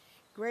a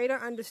greater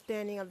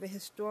understanding of the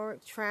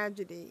historic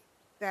tragedy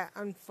that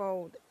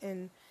unfolded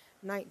in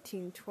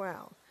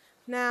 1912.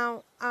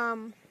 Now,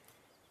 I'm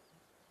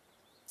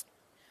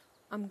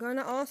going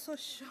to also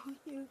show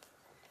you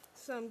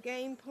some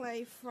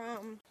gameplay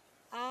from,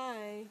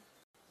 I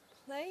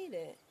played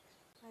it.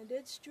 I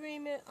did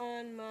stream it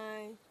on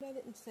I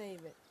didn't save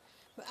it.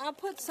 But I'll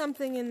put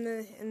something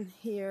in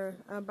here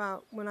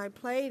about when I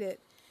played it.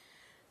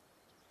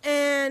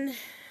 And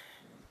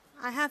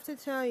I have to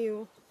tell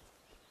you,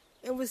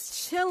 it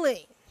was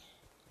chilling.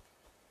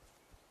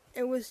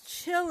 It was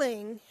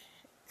chilling,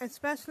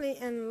 especially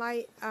in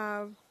light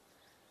of,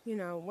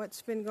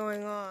 what's been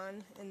going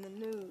on in the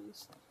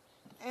news.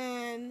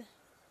 And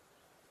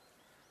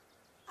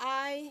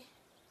I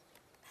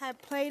had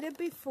played it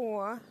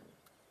before.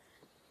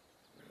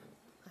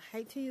 I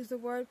hate to use the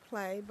word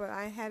play, but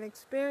I had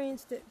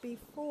experienced it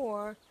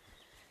before,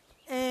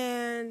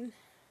 and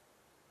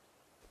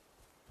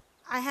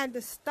I had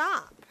to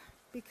stop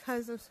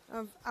because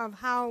of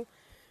how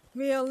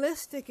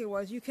realistic it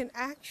was. You can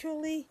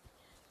actually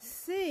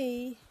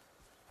see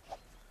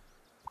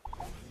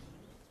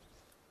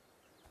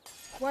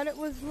what it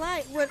was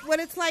like, what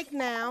it's like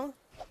now,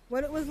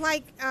 what it was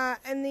like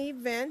in the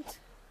event.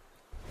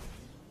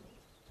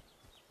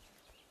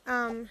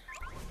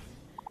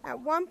 At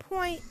one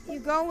point, you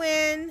go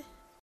in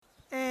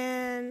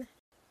and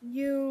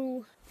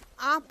you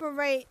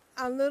operate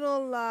a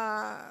little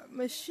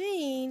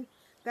machine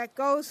that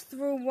goes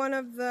through one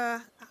of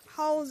the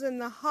holes in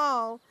the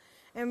hull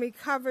and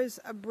recovers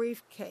a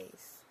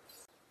briefcase.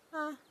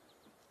 I'll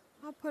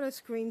put a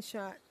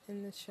screenshot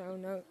in the show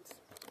notes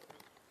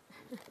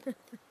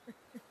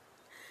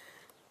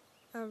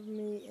of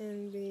me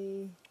in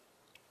the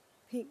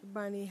pink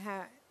bunny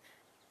hat.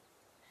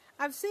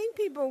 I've seen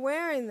people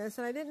wearing this,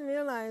 and I didn't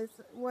realize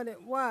what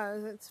it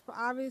was. It's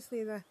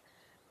obviously the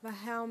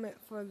helmet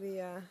for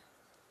the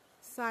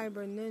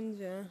cyber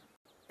ninja,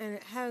 and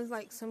it has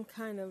like some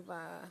kind of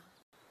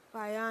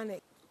bionic,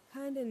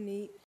 kind of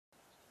neat.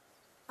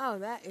 Oh,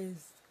 that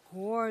is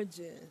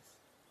gorgeous.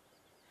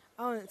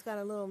 Oh, and it's got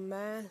a little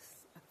mask,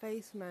 a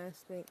face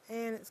mask thing,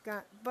 and it's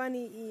got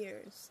bunny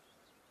ears.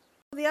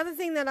 The other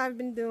thing that I've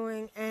been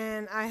doing,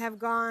 and I have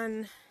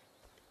gone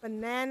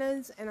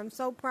bananas, and I'm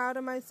so proud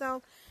of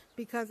myself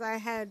because I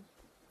had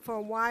for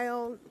a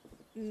while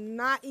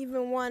not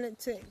even wanted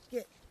to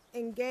get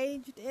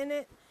engaged in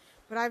it,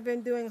 but I've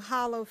been doing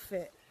hollow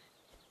fit,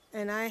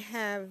 and I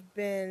have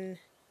been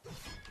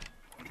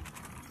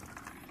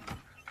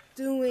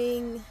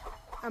doing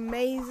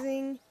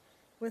amazing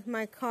with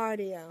my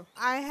cardio.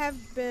 I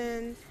have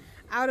been,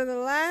 out of the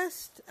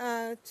last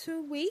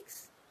 2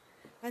 weeks,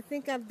 I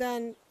think I've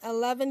done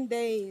 11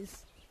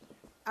 days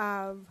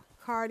of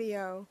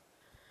cardio.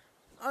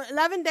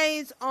 11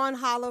 days on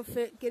hollow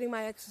fit, getting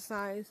my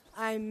exercise.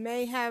 I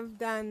may have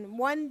done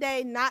 1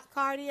 day not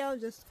cardio,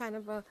 just kind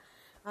of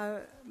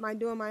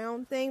doing my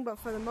own thing, but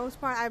for the most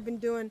part, I've been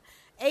doing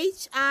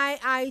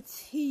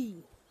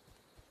HIIT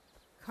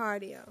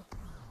cardio,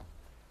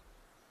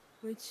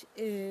 which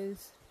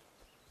is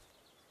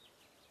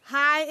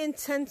high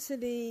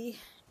intensity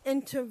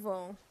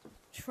interval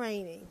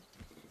training,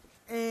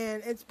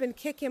 and it's been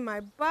kicking my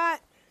butt.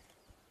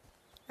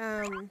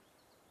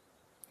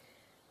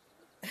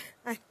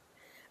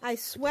 I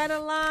sweat a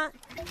lot,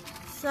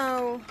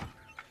 so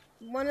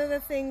one of the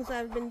things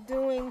I've been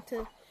doing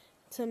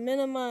to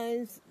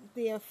minimize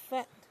the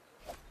effect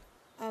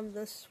of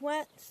the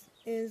sweats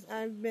is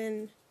I've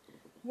been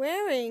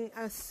wearing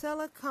a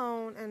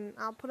silicone, and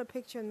I'll put a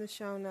picture in the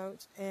show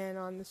notes and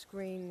on the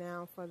screen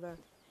now for the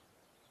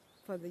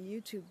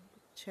YouTube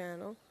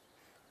channel.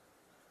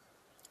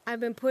 I've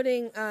been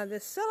putting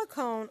this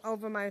silicone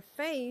over my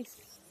face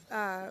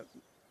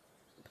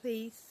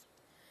piece,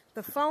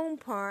 the foam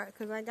part,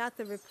 because I got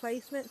the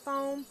replacement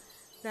foam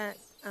that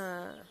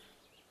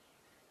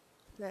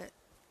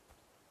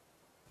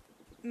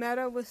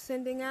Meta was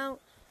sending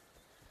out.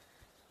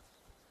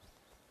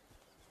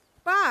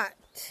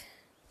 But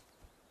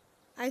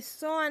I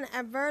saw an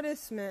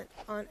advertisement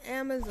on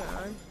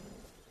Amazon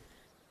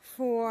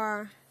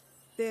for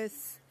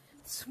this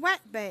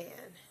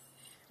sweatband,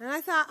 and I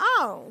thought,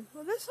 oh,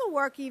 well, this will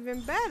work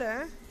even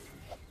better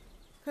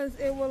because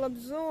it will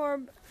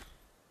absorb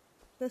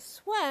the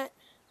sweat.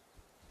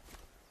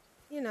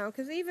 You know,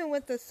 because even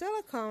with the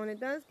silicone,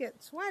 it does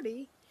get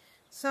sweaty.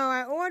 So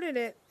I ordered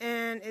it,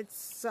 and it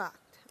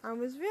sucked. I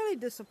was really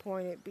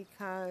disappointed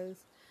because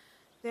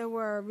there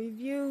were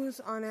reviews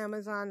on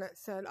Amazon that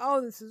said,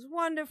 oh, this is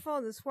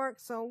wonderful, this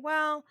works so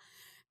well.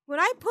 When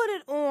I put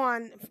it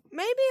on,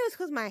 maybe it was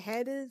because my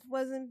head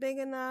wasn't big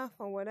enough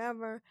or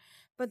whatever,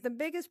 but the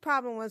biggest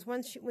problem was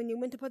when you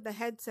went to put the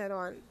headset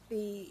on,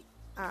 the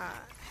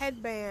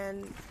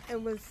headband,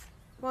 it was,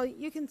 well,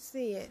 you can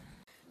see it.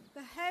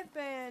 The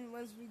headband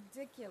was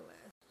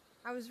ridiculous.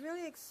 I was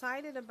really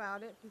excited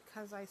about it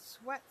because I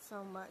sweat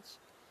so much.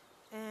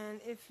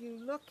 And if you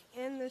look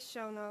in the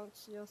show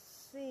notes, you'll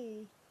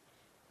see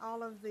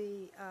all of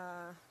the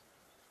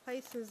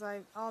places,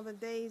 all the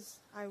days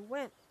I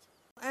went.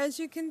 As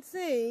you can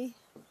see,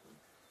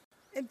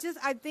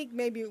 I think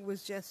maybe it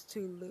was just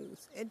too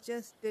loose. It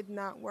just did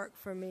not work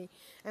for me.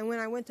 And when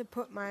I went to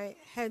put my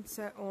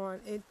headset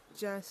on, it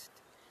just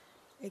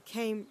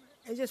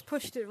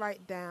pushed it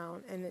right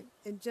down, and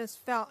it just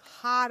felt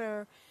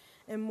hotter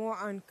and more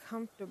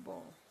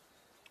uncomfortable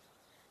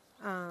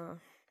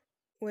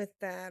with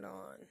that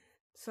on.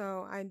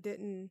 So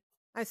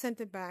I sent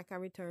it back, I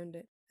returned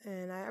it,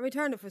 and I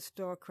returned it for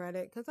store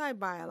credit because I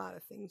buy a lot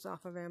of things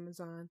off of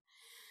Amazon.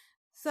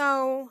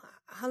 So,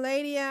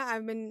 Haladia,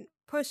 I've been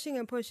pushing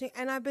and pushing,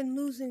 and I've been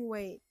losing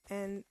weight,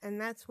 and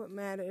that's what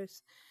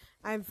matters.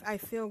 I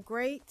feel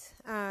great.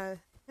 And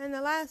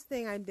the last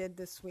thing I did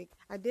this week,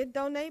 I did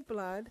donate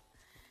blood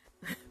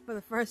for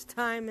the first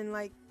time in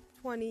like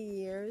 20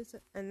 years,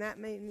 and that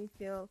made me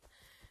feel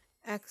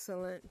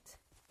excellent.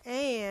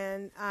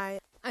 and I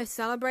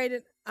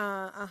celebrated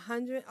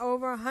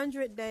over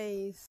 100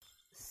 days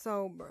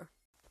sober,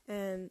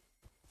 and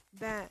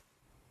that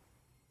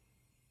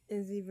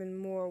is even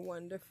more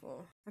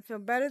wonderful. I feel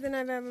better than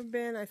I've ever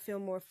been. I feel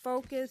more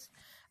focused.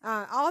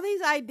 All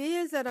these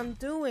ideas that I'm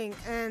doing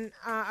and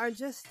are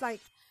just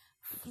like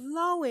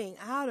flowing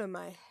out of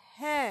my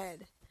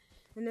head,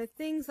 and the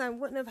things I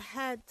wouldn't have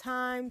had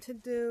time to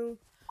do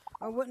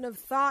or wouldn't have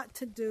thought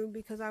to do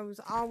because I was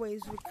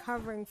always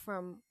recovering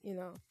from,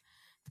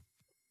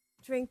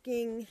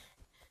 drinking.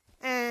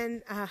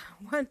 And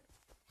one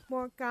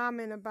more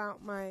comment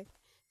about my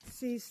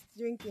ceased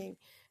drinking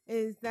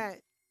is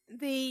that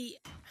the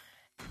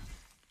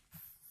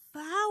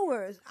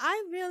flowers,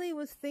 I really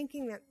was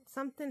thinking that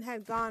something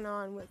had gone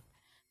on with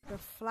the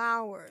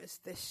flowers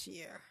this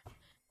year.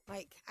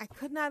 Like, I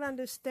could not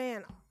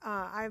understand.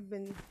 I've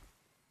been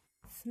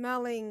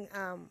smelling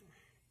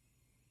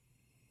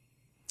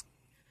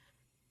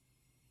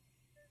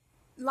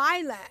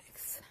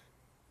lilacs.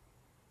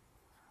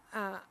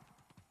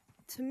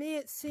 To me,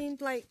 it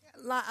seemed like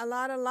a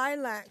lot of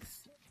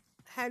lilacs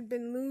had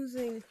been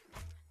losing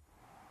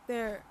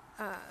their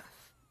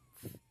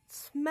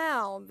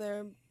smell,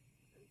 their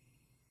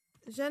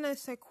je ne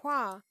sais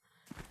quoi.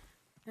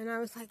 And I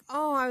was like,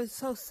 oh, I was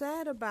so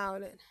sad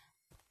about it.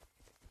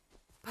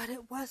 But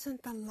it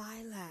wasn't the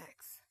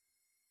lilacs.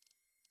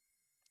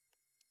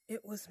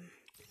 It was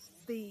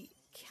the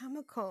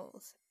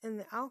chemicals and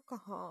the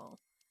alcohol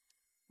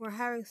were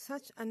having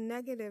such a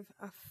negative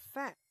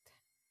effect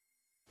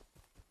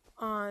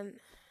on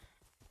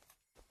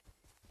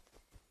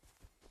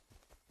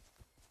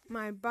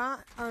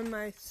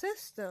my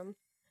system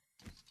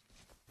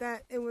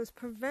that it was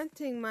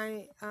preventing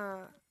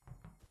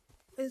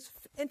is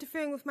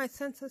interfering with my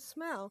sense of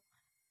smell.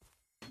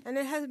 And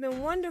it has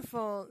been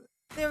wonderful.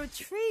 There are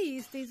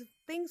trees, these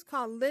things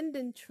called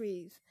linden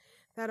trees,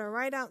 that are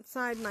right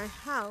outside my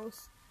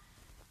house,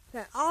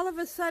 that all of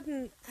a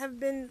sudden have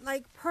been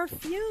like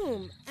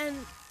perfume. And,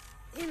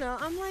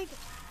 I'm like,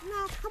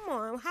 no, come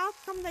on, how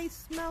come they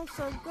smell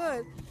so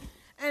good?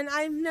 And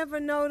I've never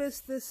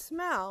noticed this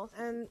smell.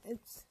 And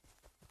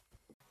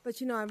but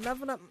I've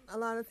leveled up a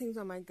lot of things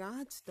on my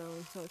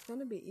Godstone, so it's going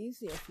to be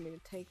easier for me to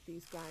take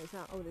these guys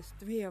out. Oh, there's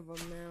 3 of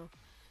them now.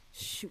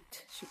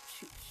 Shoot.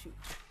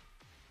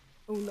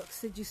 Oh, look,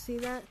 did you see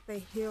that? They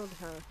healed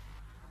her.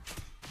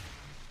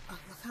 Oh,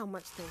 look how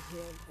much they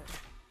healed her.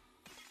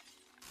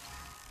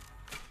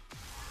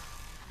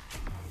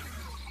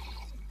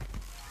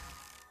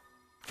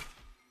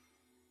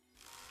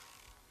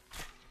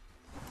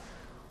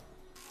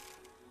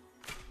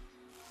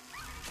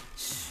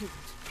 Shoot.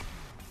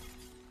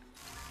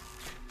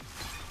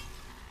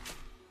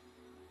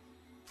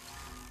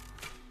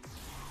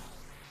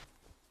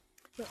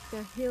 Look,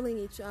 they're healing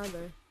each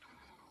other.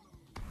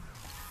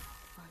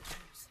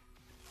 Fighters.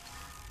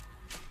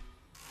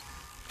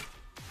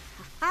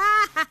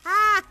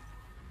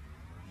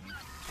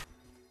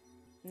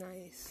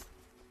 Nice.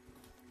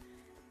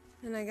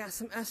 And I got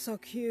some SO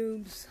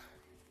cubes.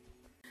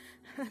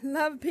 I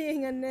love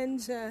being a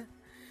ninja.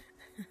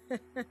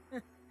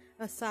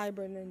 A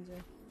cyber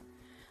ninja.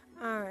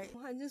 Alright,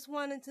 I just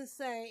wanted to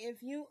say,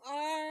 if you've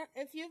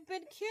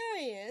been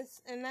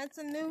curious, and that's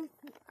a new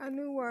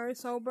word,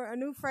 a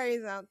new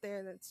phrase out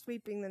there that's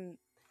sweeping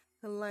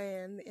the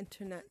land, the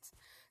internet.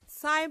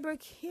 Cyber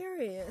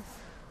curious.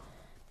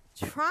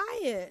 Try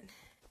it.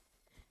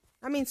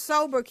 I mean,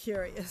 sober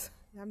curious.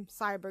 I'm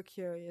cyber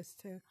curious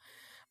too.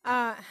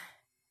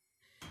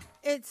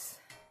 It's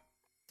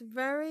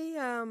very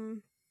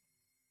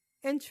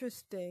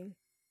interesting.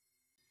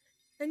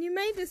 And you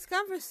may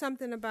discover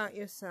something about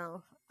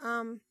yourself.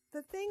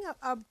 The thing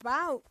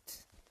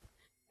about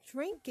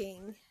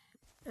drinking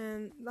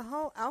and the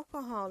whole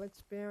alcohol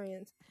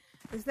experience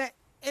is that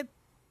it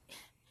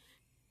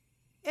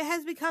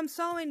has become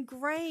so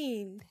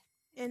ingrained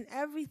in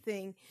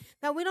everything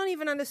that we don't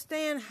even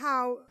understand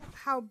how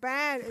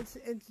bad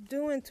it's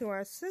doing to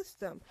our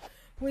system.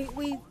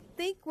 We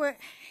think we're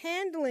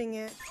handling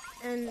it,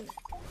 and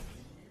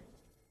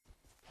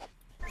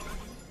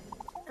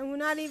we're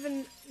not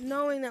even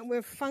knowing that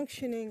we're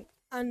functioning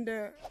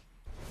under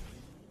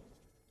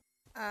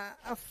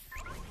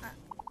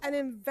an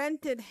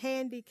invented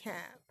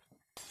handicap,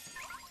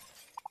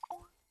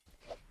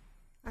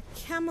 a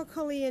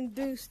chemically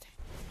induced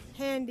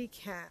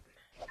handicap.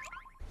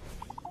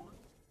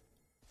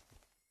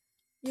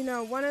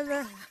 One of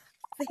the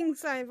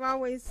things I've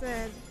always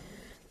said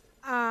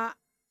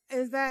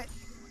is that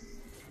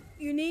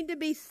you need to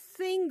be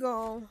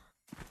single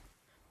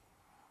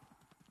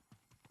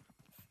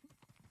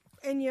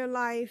in your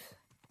life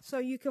so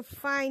you can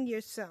find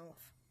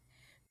yourself,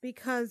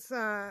 because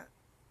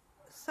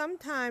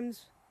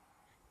sometimes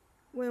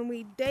when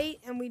we date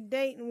and we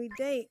date and we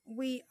date,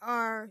 we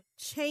are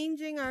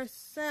changing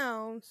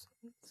ourselves.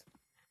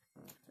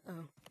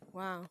 Oh,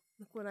 wow,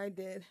 look what I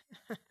did.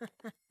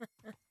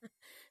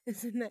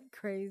 Isn't that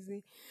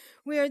crazy?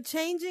 We are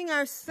changing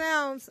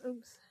ourselves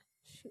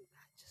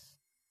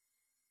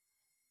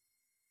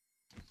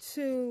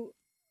to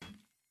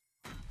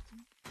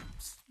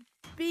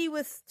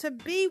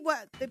be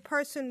what the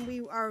person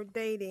we are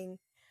dating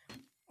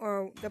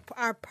or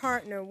our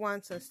partner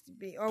wants us to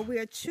be, or we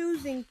are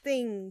choosing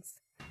things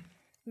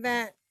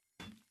that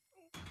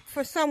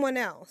for someone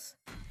else,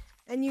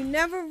 and you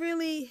never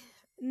really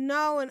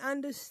know and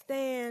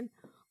understand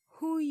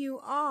who you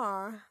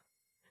are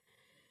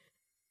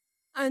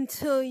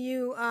until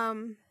you're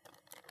alone.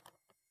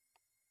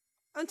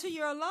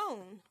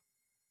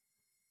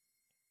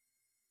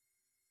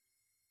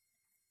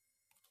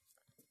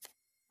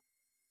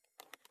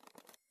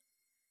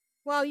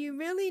 Well, you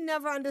really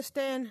never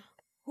understand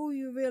who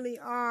you really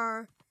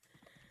are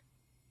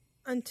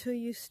until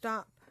you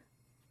stop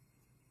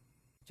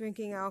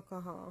drinking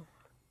alcohol.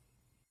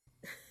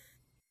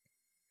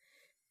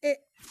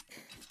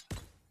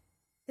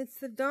 It's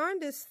the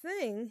darndest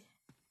thing.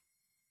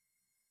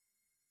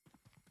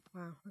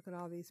 Wow, look at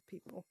all these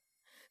people.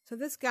 So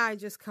this guy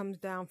just comes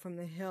down from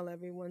the hill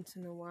every once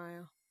in a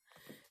while.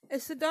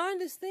 It's the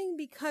darndest thing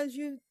because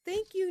you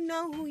think you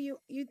know who you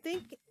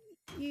think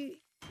you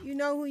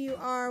know who you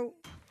are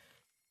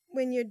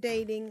when you're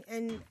dating,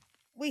 and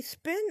we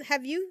spend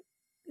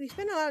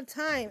a lot of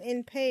time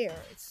in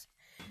pairs.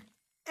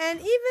 And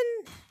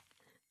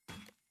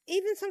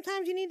even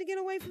sometimes you need to get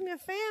away from your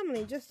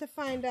family just to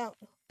find out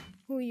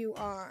who you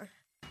are.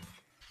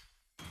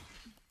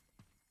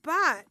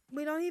 But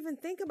we don't even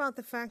think about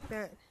the fact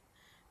that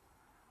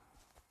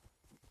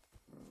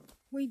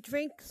we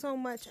drink so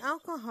much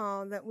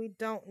alcohol that we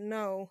don't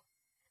know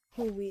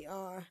who we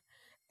are.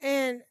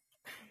 And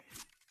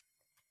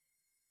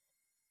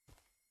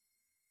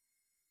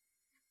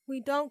we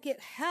don't get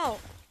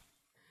help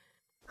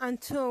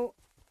until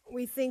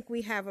we think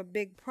we have a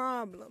big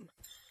problem.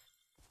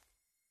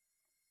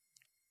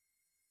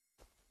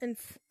 And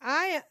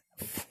I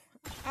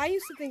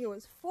used to think it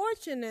was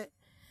fortunate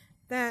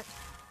that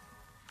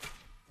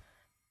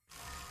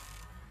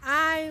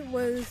I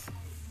was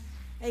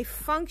a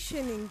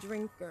functioning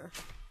drinker,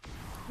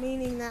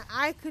 meaning that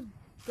I could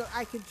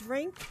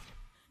drink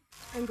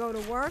and go to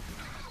work,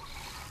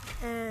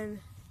 and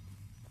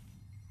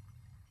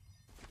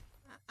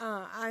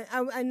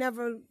I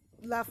never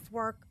left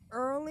work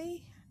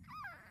early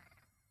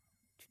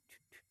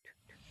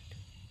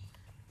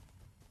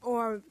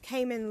or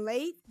came in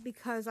late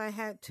because I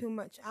had too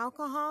much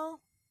alcohol.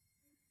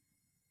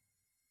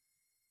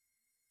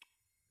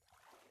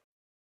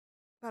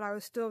 But I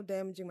was still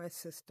damaging my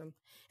system.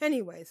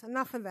 Anyways,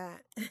 enough of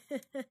that.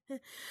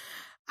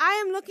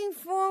 I am looking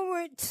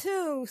forward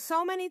to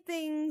so many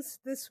things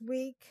this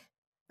week.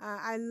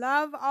 I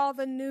love all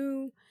the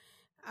new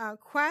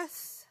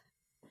quests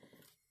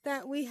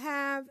that we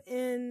have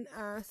in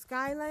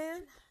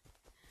Skyland.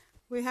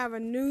 We have a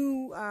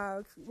new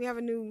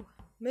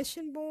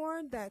mission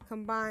board that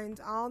combines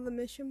all the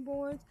mission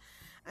boards.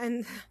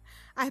 And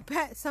I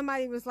bet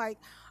somebody was like,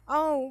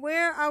 oh,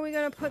 where are we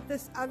going to put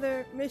this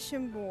other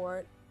mission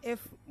board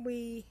if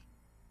we...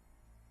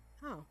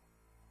 Oh.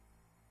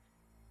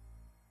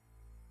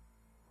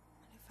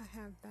 What if I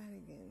have that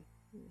again?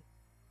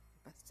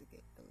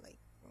 Investigate the lake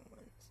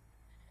ruins.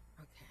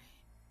 Okay.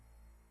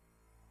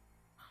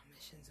 All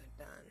missions are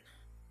done.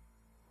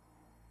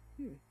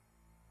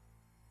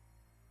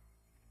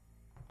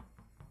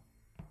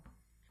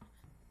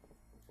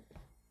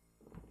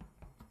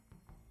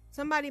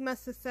 Somebody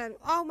must have said,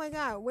 oh my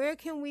God, where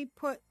can we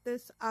put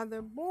this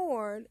other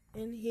board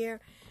in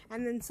here?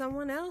 And then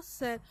someone else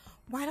said,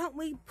 why don't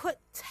we put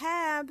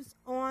tabs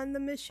on the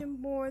mission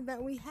board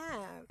that we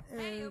have?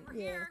 And hey, over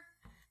here.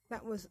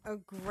 That was a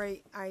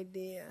great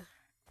idea.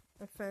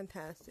 A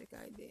fantastic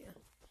idea.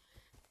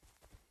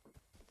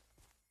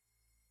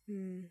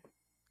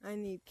 I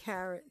need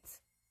carrots.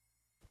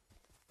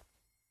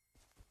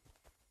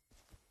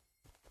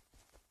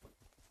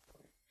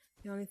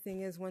 The only thing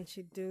is, once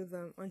you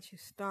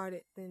start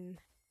it, then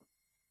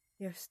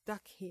you're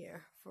stuck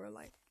here for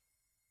like,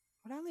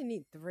 I only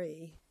need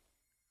 3.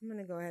 I'm going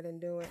to go ahead and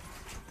do it.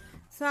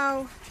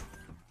 So,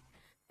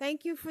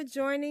 thank you for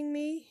joining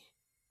me.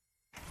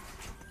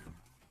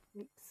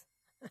 Oops.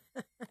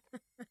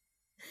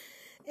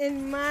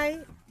 In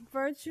my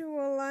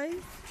virtual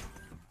life.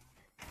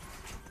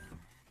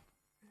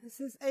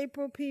 This is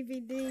April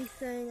PVD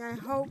saying, I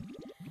hope.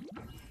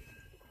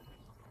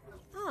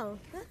 Oh,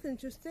 that's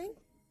interesting.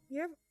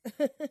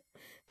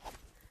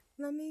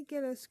 Let me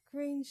get a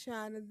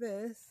screenshot of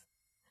this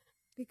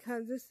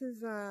because this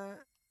is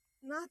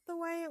not the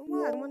way it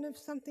was. I wonder if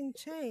something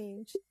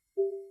changed.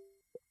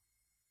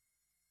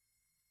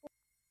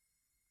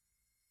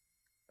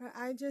 But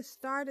I just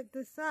started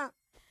this up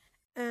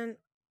and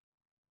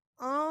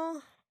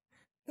all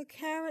the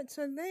carrots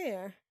are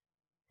there.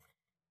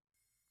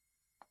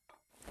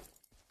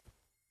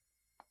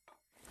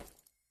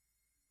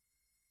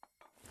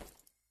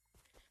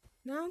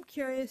 Now I'm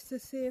curious to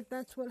see if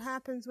that's what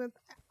happens with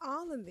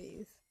all of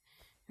these.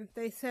 If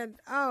they said,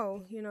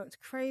 oh, it's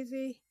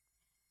crazy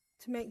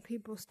to make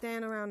people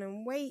stand around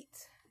and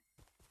wait.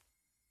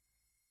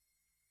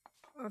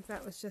 Or if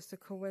that was just a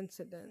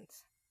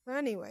coincidence. But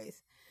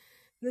anyways,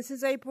 this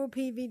is April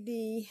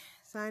PVD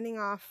signing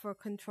off for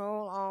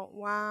Ctrl Alt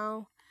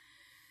WoW.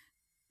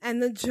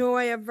 and the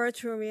joy of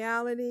virtual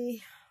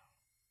reality.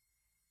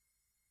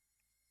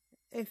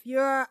 If you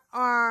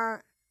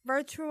are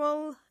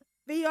virtual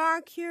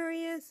VR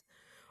curious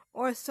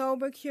or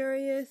sober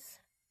curious,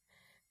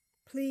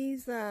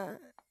 please write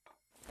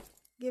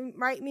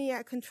me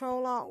at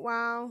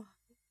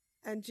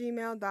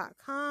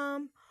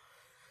controlaltwow@gmail.com.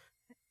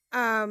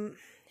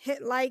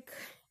 Hit like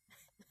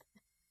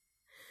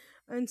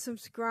and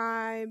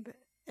subscribe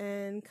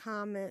and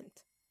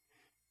comment,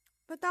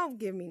 but don't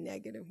give me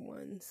negative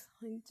ones.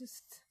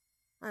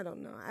 I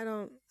don't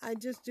know. I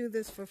just do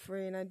this for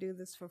free, and I do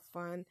this for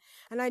fun,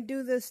 and I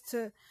do this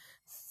to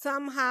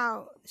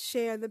somehow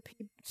share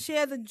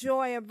the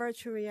joy of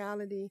virtual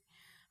reality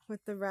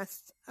with the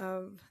rest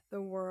of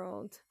the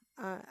world.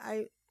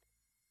 I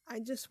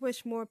just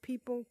wish more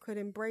people could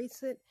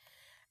embrace it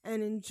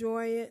and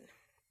enjoy it.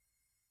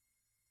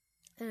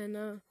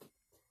 And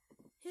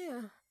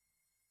yeah.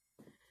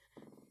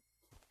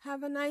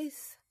 Have a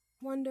nice,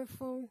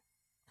 wonderful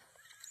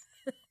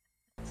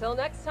Till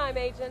next time,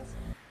 agents.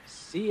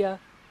 See ya.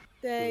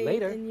 day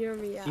Later. in your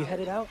reality. You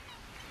headed out?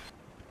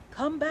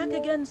 Come back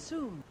again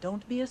soon.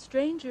 Don't be a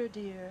stranger,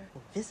 dear.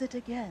 We'll visit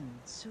again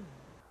soon.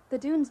 The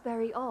dunes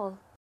bury all,